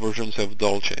 and our versions of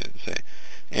dolce, say,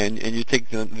 and you take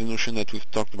the notion that we've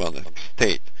talked about, like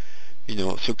state.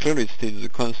 So clearly state is a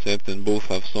concept, and both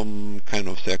have some kind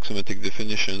of axiomatic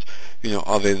definitions.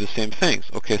 Are they the same things?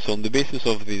 Okay, so on the basis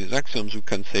of these axioms, we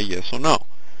can say yes or no,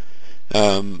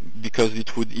 because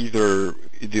it would either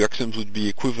the axioms would be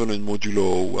equivalent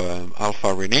modulo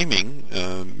alpha renaming.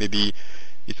 Maybe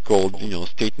it's called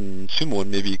state in sumo,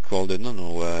 and maybe called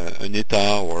an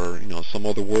eta or some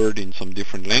other word in some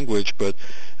different language, but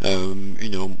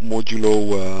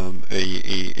modulo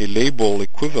a label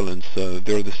equivalence,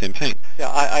 they're the same thing.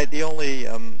 Yeah, I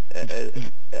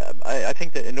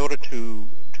think that in order to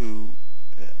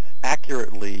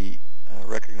accurately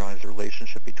recognize the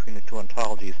relationship between the two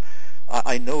ontologies,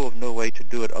 I know of no way to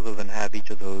do it other than have each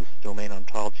of those domain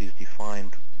ontologies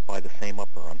defined by the same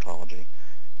upper ontology,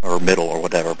 or middle, or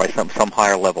whatever, by some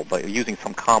higher level, by using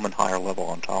some common higher level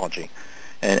ontology.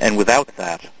 And without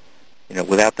that,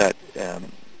 without that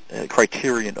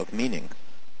criterion of meaning,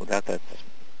 without that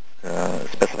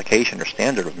specification or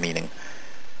standard of meaning,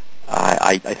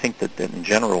 I think that in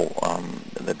general,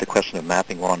 that the question of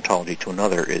mapping one ontology to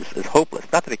another is hopeless.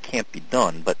 Not that it can't be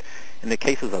done, but in the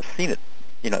cases I've seen it,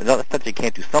 not that you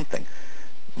can't do something,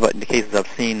 but in the cases I've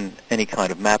seen any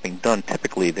kind of mapping done,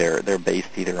 typically they're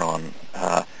based either on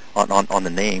the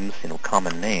names,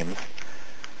 common names,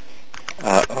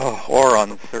 or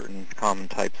on certain common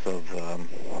types of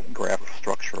graph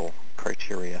structural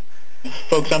criteria.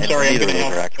 Folks, I'm sorry, I'm going to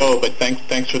have to go, but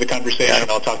thanks for the conversation. Yeah.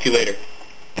 I'll talk to you later.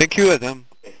 Thank you, Adam.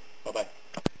 Okay. Bye-bye.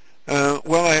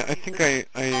 Well, I think I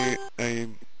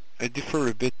differ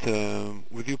a bit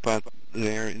with you, Pat,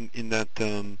 there in that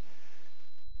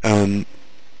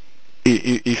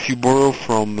if you borrow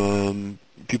from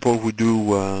people who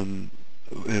do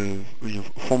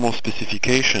formal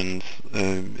specifications,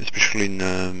 especially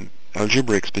in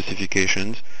algebraic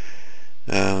specifications.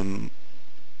 They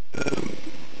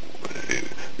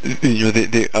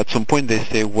at some point they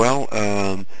say, well,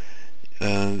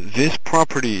 this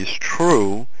property is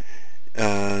true.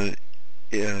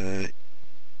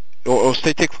 Or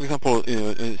say, take for example,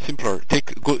 simpler.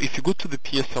 If you go to the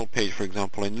PSL page, for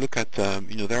example, and look at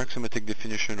their axiomatic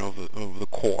definition of the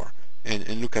core,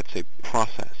 and look at say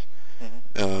process.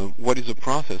 What is a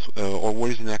process, or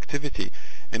what is an activity?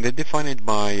 And they define it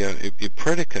by a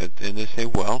predicate, and they say,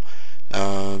 well,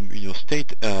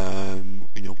 state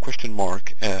question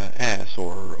mark s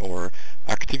or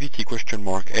activity question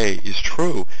mark a is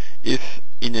true if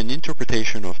in an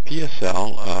interpretation of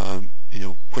PSL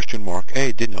question mark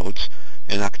a denotes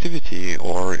an activity,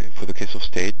 or for the case of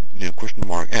state question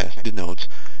mark s denotes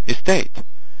a state.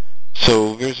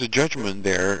 So there's a judgment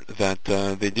there that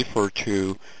they differ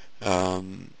to,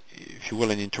 if you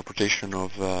will, an interpretation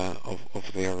of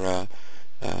their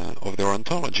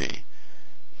ontology.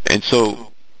 And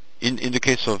so, in the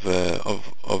case of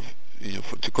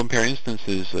to compare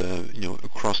instances,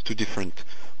 across two different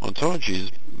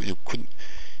ontologies,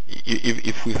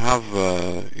 if we have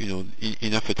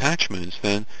enough attachments,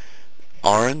 then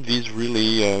aren't these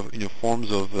really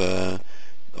forms of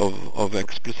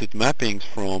explicit mappings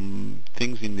from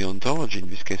things in the ontology, in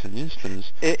this case an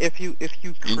instance, if you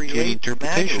create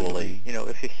manually,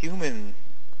 if a human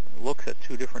looks at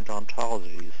two different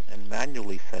ontologies and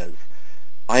manually says,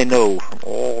 I know from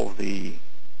all the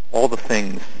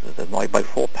things that by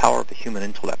full power of the human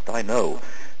intellect, I know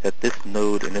that this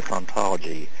node in this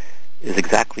ontology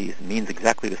means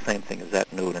exactly the same thing as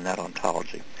that node in that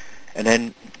ontology. And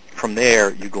then from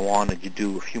there, you go on and you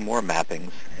do a few more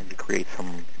mappings, and you create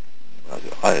some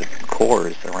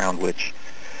cores around which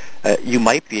you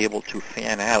might be able to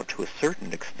fan out to a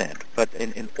certain extent. But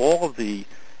in all of the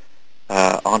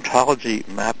ontology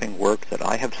mapping work that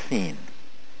I have seen,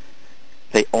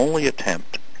 they only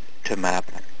attempt to map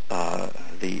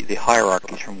the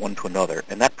hierarchies from one to another,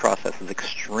 and that process is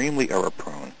extremely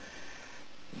error-prone.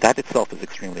 That itself is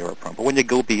extremely error-prone. But when you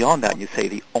go beyond that and you say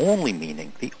the only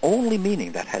meaning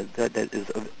that is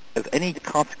of any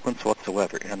consequence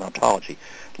whatsoever in an ontology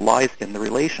lies in the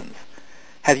relations.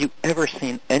 Have you ever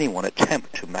seen anyone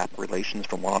attempt to map relations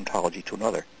from one ontology to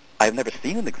another? I've never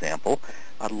seen an example.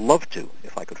 I'd love to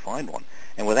if I could find one.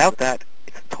 And without that,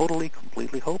 it's totally,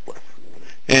 completely hopeless.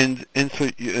 And so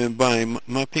by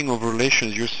mapping of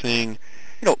relations, you're saying...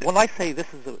 when I say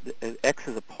X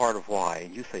is a part of Y,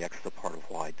 and you say X is a part of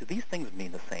Y, do these things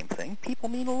mean the same thing? People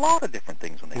mean a lot of different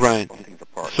things when they right. tell things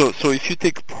apart. So if you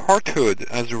take parthood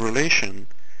as a relation,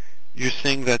 you're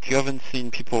saying that you haven't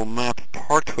seen people map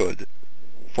parthood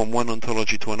from one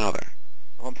ontology to another.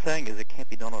 What I'm saying is it can't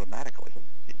be done automatically.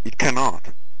 It cannot.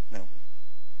 No.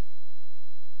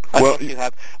 Well, Unless you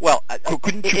have,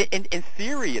 in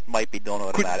theory, it might be done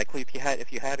automatically if you had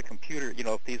a computer.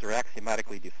 If these are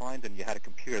axiomatically defined, and you had a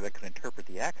computer that could interpret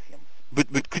the axioms.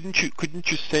 But couldn't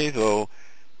you say though?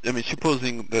 I mean,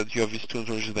 supposing that you have these two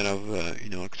ontologies that have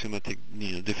axiomatic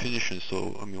definitions.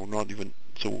 So I mean,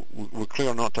 we're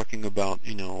clearly not talking about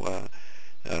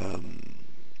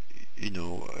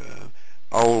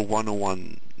our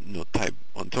 101 type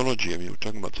ontology. I mean, we're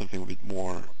talking about something a bit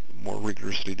more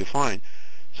rigorously defined.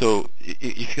 So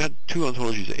if you had two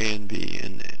ontologies, A and B,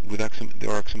 and with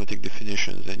there are axiomatic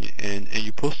definitions, and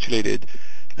you postulated,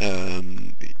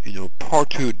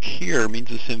 parthood here means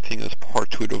the same thing as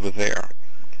parthood over there.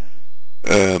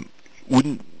 Okay.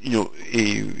 Wouldn't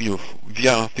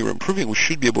via theorem proving, we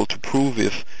should be able to prove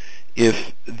if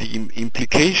the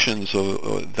implications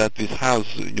that this has,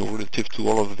 relative to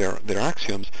all of their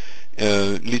axioms,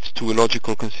 leads to a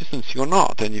logical consistency or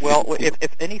not? And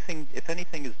if anything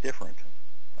is different.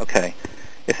 Okay.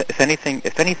 If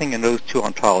anything in those two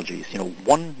ontologies,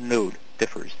 one node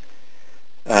differs.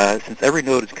 Since every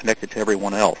node is connected to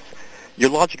everyone else, your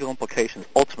logical implications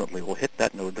ultimately will hit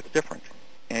that node that's different,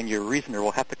 and your reasoner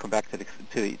will have to come back to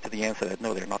the answer that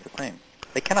no, they're not the same.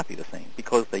 They cannot be the same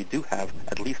because they do have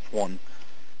at least one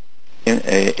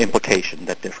implication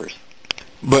that differs.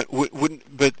 But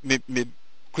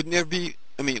couldn't there be?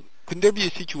 I mean, couldn't there be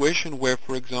a situation where,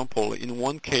 for example, in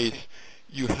one case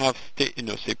you have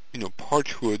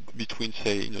parthood between,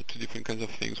 say, two different kinds of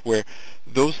things, where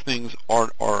those things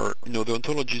are the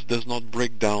ontologies does not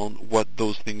break down what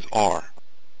those things are,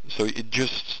 so it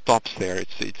just stops there.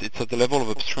 It's at the level of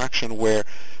abstraction where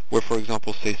for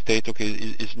example, say state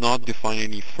is not defined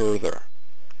any further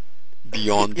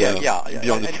beyond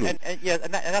beyond the truth.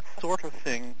 And that sort of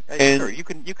thing. Sure, you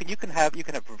can have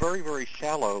very, very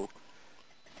shallow.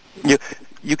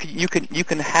 You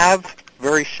can have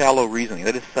very shallow reasoning.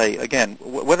 That is to say, again,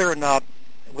 whether or not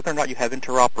you have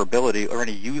interoperability or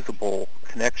any usable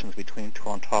connections between two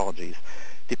ontologies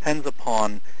depends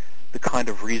upon the kind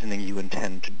of reasoning you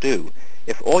intend to do.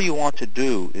 If all you want to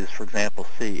do is, for example,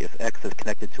 see if X is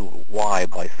connected to Y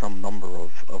by some number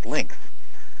of links,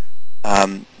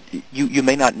 you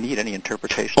may not need any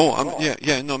interpretation. No,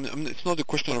 it's not a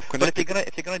question of connecting. But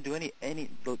if you're gonna do any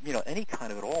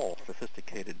kind of at all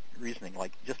sophisticated reasoning,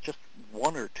 like just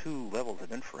one or two levels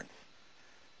of inference,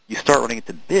 you start running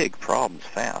into big problems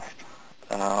fast,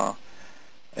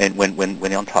 and when the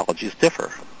ontologies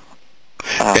differ.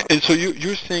 And so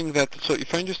you're saying that. So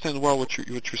if I understand well, what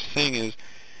you're saying is,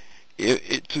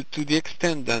 to the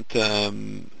extent that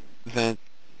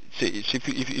say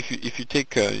if you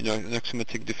take an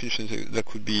axiomatic definition that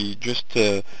could be just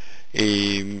an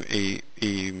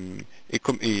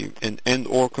and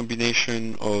or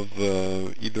combination of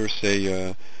either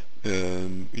say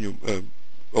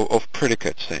of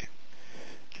predicates, say.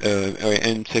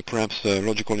 And say perhaps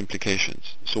logical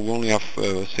implications. So we only have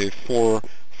say four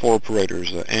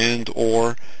operators, and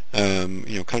or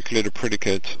calculate a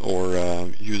predicate or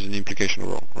use an implication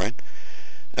rule, right?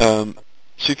 So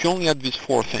if you only add these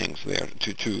four things there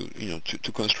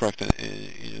to construct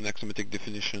an axiomatic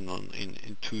definition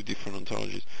in two different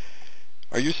ontologies,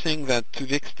 are you saying that to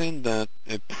the extent that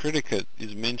a predicate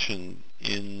is mentioned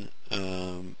in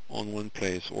on one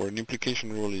place, or an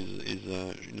implication rule is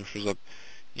shows up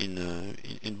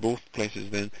in both places,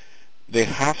 then they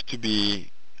have to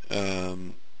be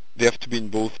in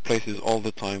both places all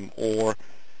the time, or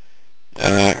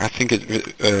I think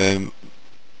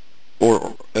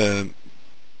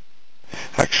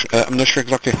actually, I'm not sure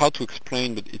exactly how to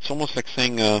explain, but it's almost like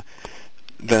saying that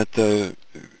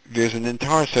there's an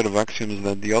entire set of axioms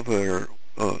that the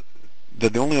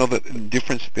only other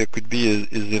difference there could be is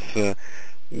if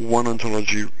one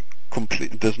ontology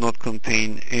does not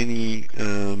contain any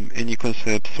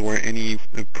concepts or any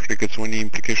predicates or any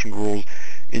implication rules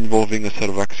involving a set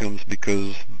of axioms,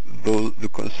 because the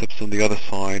concepts on the other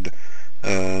side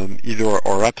either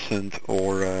are absent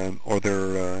or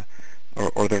they're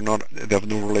not. They have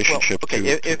no relationship to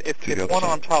the other one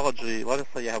side. Ontology, let us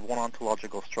say you have one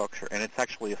ontological structure and it's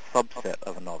actually a subset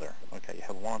of another. Okay, you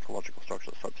have one ontological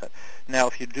structure, a subset. Now,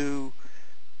 if you do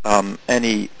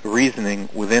any reasoning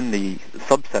within the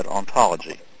subset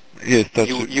ontology, yes,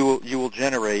 you will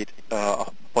generate a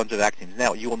bunch of axioms.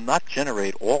 Now, you will not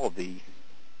generate all of the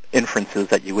inferences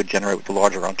that you would generate with the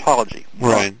larger ontology.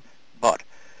 Right. But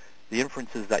the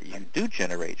inferences that you do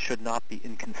generate should not be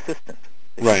inconsistent.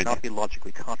 They Right. should not be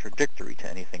logically contradictory to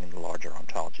anything in the larger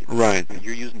ontology. Right.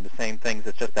 You're using the same things.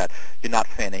 It's just that you're not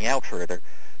fanning out further,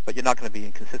 but you're not going to be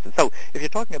inconsistent. So if you're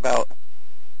talking about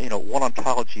one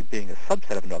ontology being a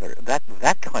subset of another,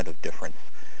 that kind of difference,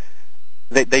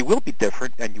 they will be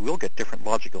different, and you will get different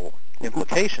logical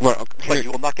implications, but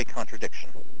you will not get contradiction.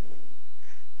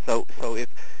 So if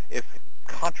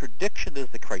contradiction is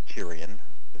the criterion,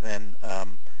 then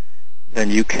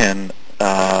you can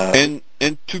and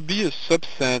to be a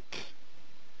subset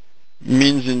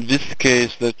means in this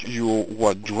case that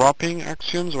you're dropping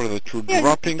axioms, or that you're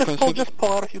dropping concepts? Just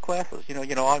pull out a few classes.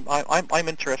 I'm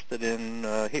interested in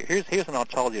here's an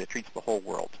ontology that treats the whole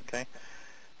world. Okay,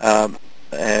 but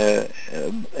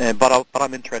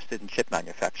I'm interested in chip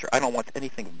manufacture. I don't want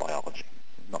anything of biology,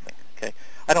 nothing. Okay,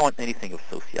 I don't want anything of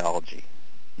sociology,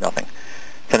 nothing.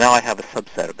 So now I have a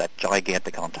subset of that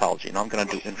gigantic ontology, and I'm going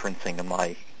to do inferencing in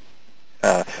my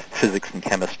physics and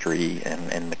chemistry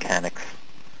and mechanics.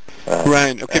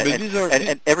 Right. Okay, but these are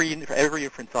and every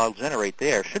inference I'll generate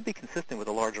there should be consistent with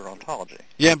a larger ontology.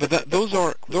 Yeah, but those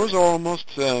are almost,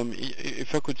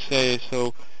 if I could say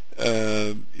so,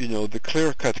 the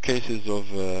clear-cut cases of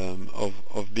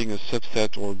being a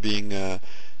subset or being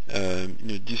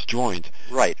disjoint.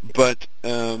 Right. But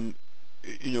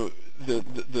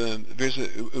there's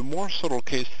a more subtle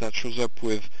case that shows up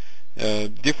with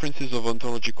differences of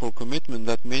ontological commitment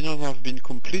that may not have been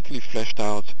completely fleshed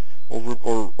out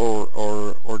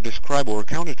or described or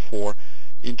accounted for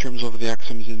in terms of the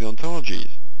axioms in the ontologies.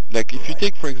 Like if you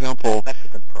take, for example, that's a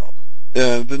good problem.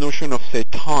 The notion of, say,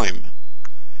 time,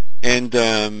 and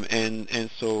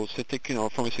so say take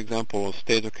from this example of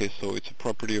state. Okay, so it's a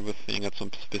property of a thing at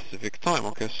some specific time.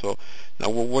 Okay, so now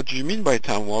what do you mean by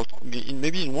time? Well,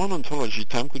 maybe in one ontology,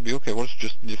 time could be okay. Well, let's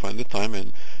just define the time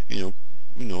and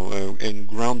and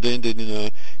ground it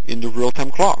in the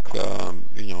real-time clock.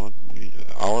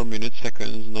 Hour, minute,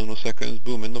 seconds, nanoseconds,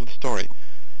 boom, end of the story.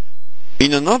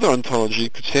 In another ontology, you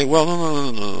could say, well,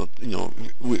 no.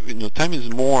 Time is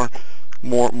more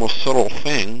subtle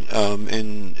thing,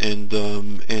 and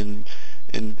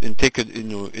and take a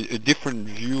different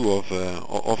view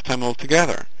of time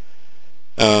altogether.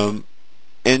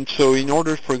 And so, in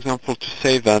order, for example, to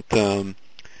say that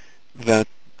that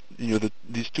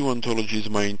these two ontologies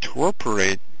might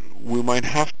interoperate, we might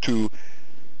have to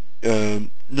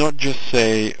not just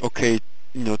say, okay,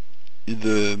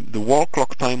 the wall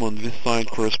clock time on this side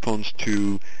corresponds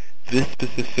to this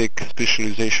specific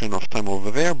specialization of time over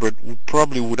there, but we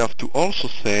probably would have to also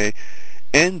say,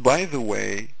 and by the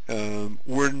way,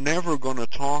 we're never going to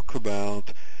talk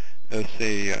about,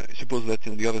 suppose that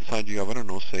on the other side you have, I don't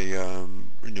know, say,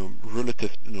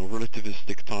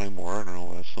 relativistic time, or I don't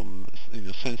know, some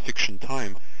science fiction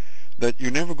time, that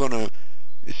you're never going to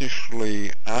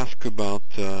essentially ask about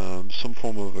some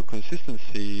form of a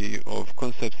consistency of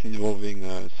concepts involving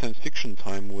science fiction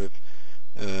time with,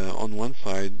 on one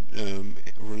side,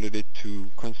 related to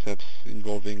concepts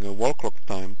involving wall clock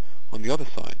time on the other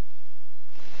side.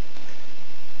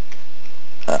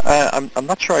 I'm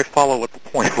not sure I follow what the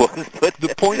point was, but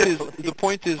the point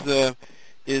is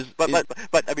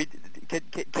But I mean,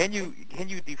 can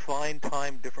you define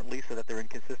time differently so that they're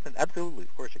inconsistent? Absolutely,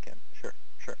 of course you can. Sure.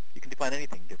 You can define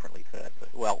anything differently so that,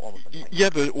 well, almost anything. Yeah,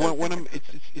 but when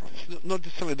it's not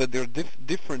necessarily that they're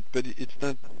different, but it's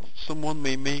that someone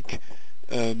may make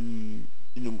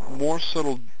more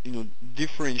subtle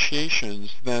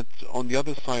differentiations that on the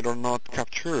other side are not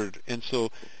captured, and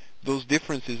so those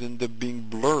differences end up being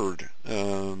blurred.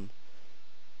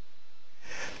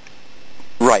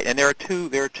 Right, and there are two.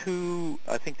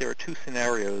 I think there are two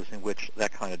scenarios in which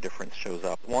that kind of difference shows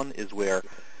up. One is where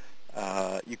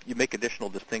you make additional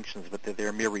distinctions, but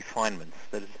they're mere refinements.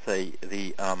 That is to say,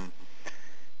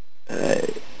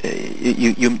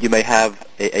 you may have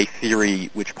a theory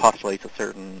which postulates a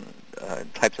certain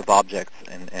types of objects,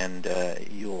 and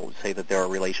you'll say that there are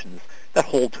relations that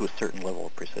hold to a certain level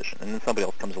of precision. And then somebody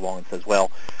else comes along and says,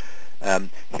 well,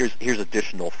 here's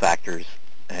additional factors,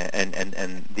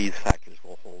 and these factors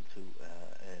will hold to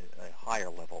a higher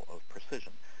level of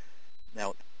precision.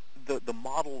 Now, the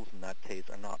models in that case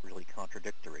are not really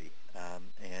contradictory,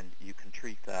 and you can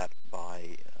treat that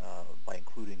by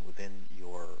including within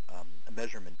your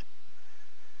measurement.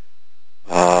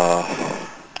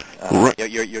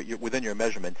 You're within your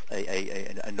measurements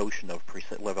a notion of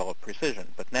level of precision.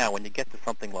 But now, when you get to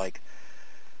something like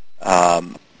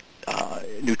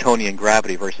Newtonian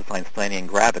gravity versus Einsteinian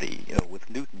gravity, with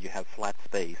Newton you have flat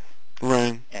space,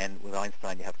 right, and with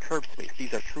Einstein you have curved space.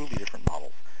 These are truly different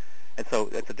models, and so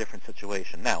it's a different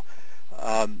situation. Now,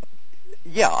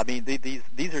 yeah, I mean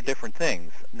these are different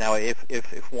things. Now,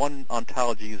 if one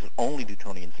ontology uses only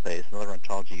Newtonian space, another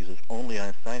ontology uses only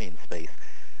Einsteinian space,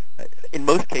 in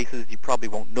most cases you probably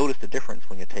won't notice the difference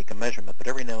when you take a measurement, but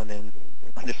every now and then,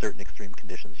 under certain extreme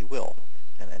conditions, you will.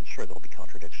 And sure, there'll be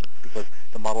contradictions because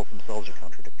the models themselves are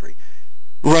contradictory.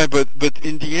 Right, but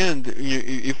in the end,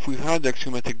 if we had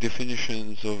axiomatic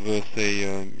definitions of, say,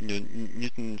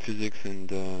 Newton physics and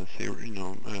say, theory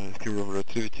of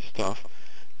relativity stuff,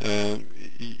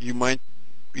 you might,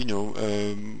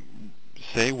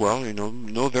 say, well,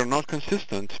 no, they're not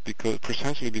consistent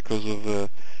precisely because of,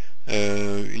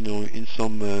 in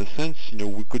some sense,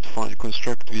 we could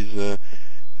construct these.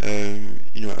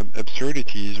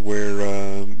 Absurdities where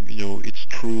it's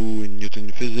true in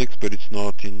Newtonian physics, but it's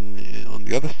not on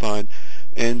the other side,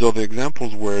 and other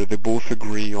examples where they both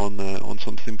agree on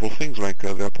some simple things like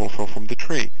the apple fell from the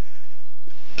tree.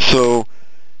 So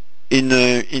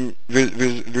there's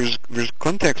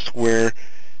context where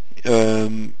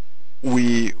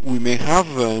we may have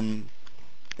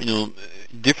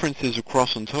differences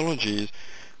across ontologies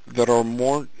that are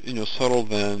more subtle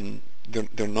than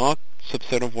they're not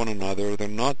subset of one another. They're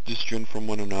not disjoint from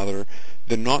one another.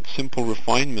 They're not simple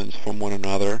refinements from one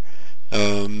another.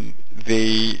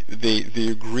 They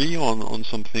agree on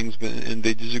some things, and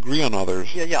they disagree on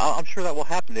others. Yeah, I'm sure that will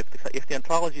happen if the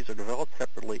ontologies are developed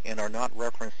separately and are not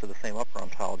referenced to the same upper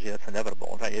ontology. That's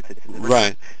inevitable. In fact, it's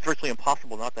virtually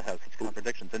impossible not to have such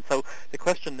contradictions. And so the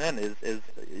question then is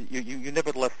you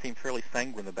nevertheless seem fairly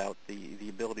sanguine about the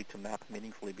ability to map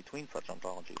meaningfully between such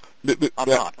ontologies. I'm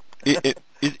not.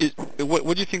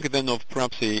 What do you think then of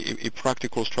perhaps a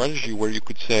practical strategy where you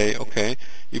could say, okay,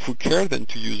 if we care then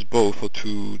to use both or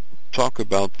to talk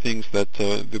about things that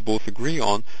they both agree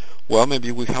on, well,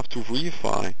 maybe we have to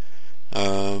reify,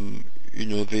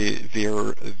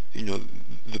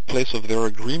 the place of their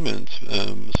agreement,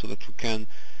 so that we can,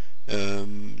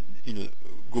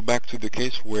 go back to the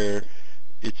case where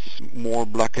it's more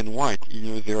black and white.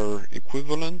 They're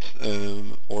equivalent,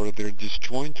 or they're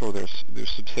disjoint, or they're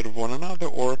subset of one another,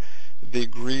 or they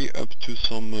agree up to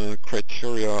some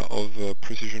criteria of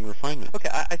precision refinement. Okay,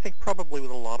 I think probably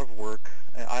with a lot of work,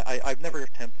 I've never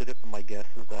attempted it, but my guess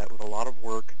is that with a lot of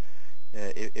work,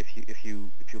 if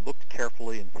you looked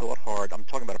carefully and thought hard, I'm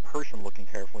talking about a person looking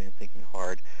carefully and thinking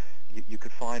hard, you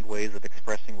could find ways of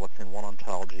expressing what's in one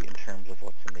ontology in terms of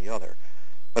what's in the other.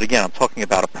 But again, I'm talking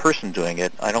about a person doing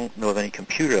it. I don't know of any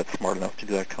computer that's smart enough to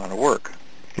do that kind of work.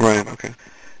 Right. Okay.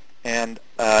 And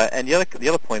the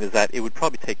other point is that it would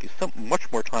probably take you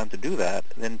much more time to do that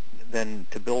than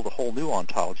to build a whole new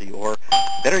ontology, or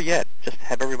better yet, just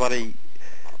have everybody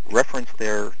reference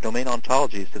their domain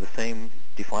ontologies to the same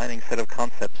defining set of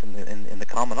concepts in the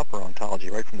common upper ontology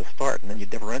right from the start, and then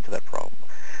you'd never run into that problem.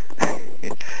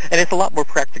 And it's a lot more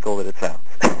practical than it sounds.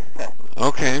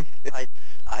 Okay.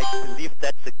 I believe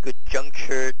that's a good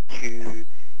juncture to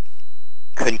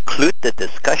conclude the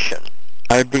discussion.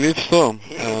 I believe so.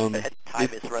 That time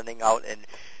is running out,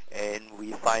 and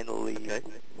we finally agree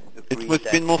it was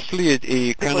been mostly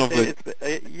a kind of a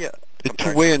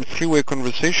two-way and three-way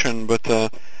conversation, but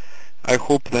I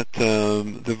hope that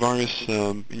the various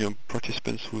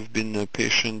participants who've been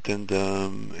patient and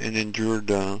endured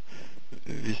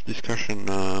this discussion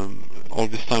all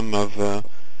this time have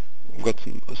got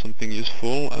something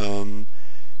useful.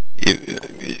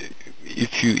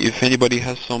 If anybody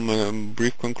has some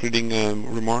brief concluding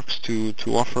remarks to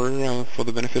offer for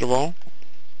the benefit of all.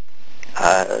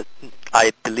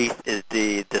 I believe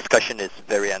the discussion is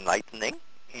very enlightening,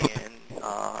 and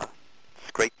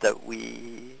it's great that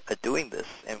we are doing this,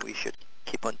 and we should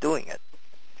keep on doing it.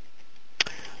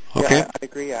 Okay. Yeah, I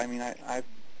agree. I mean,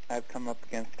 I've come up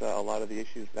against a lot of the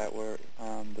issues that were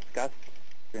discussed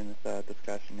during this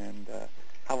discussion, and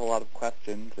have a lot of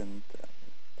questions, and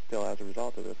still as a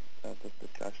result of this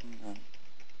discussion.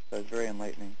 So it's very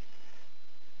enlightening.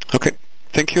 Okay.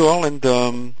 Thank you all, and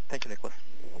thank you, Nicolas.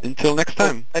 Until next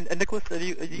time. And Nicolas, do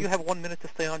you have 1 minute to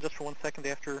stay on just for 1 second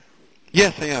after?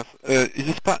 Yes, I have. Is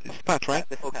this Pat? It's Pat, right?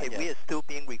 Okay, we are still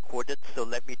being recorded, so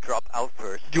let me drop out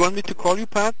first. Do you want me to call you,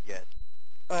 Pat? Yes.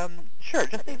 Sure.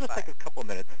 Just like a couple of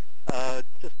minutes.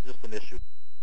 Just an issue.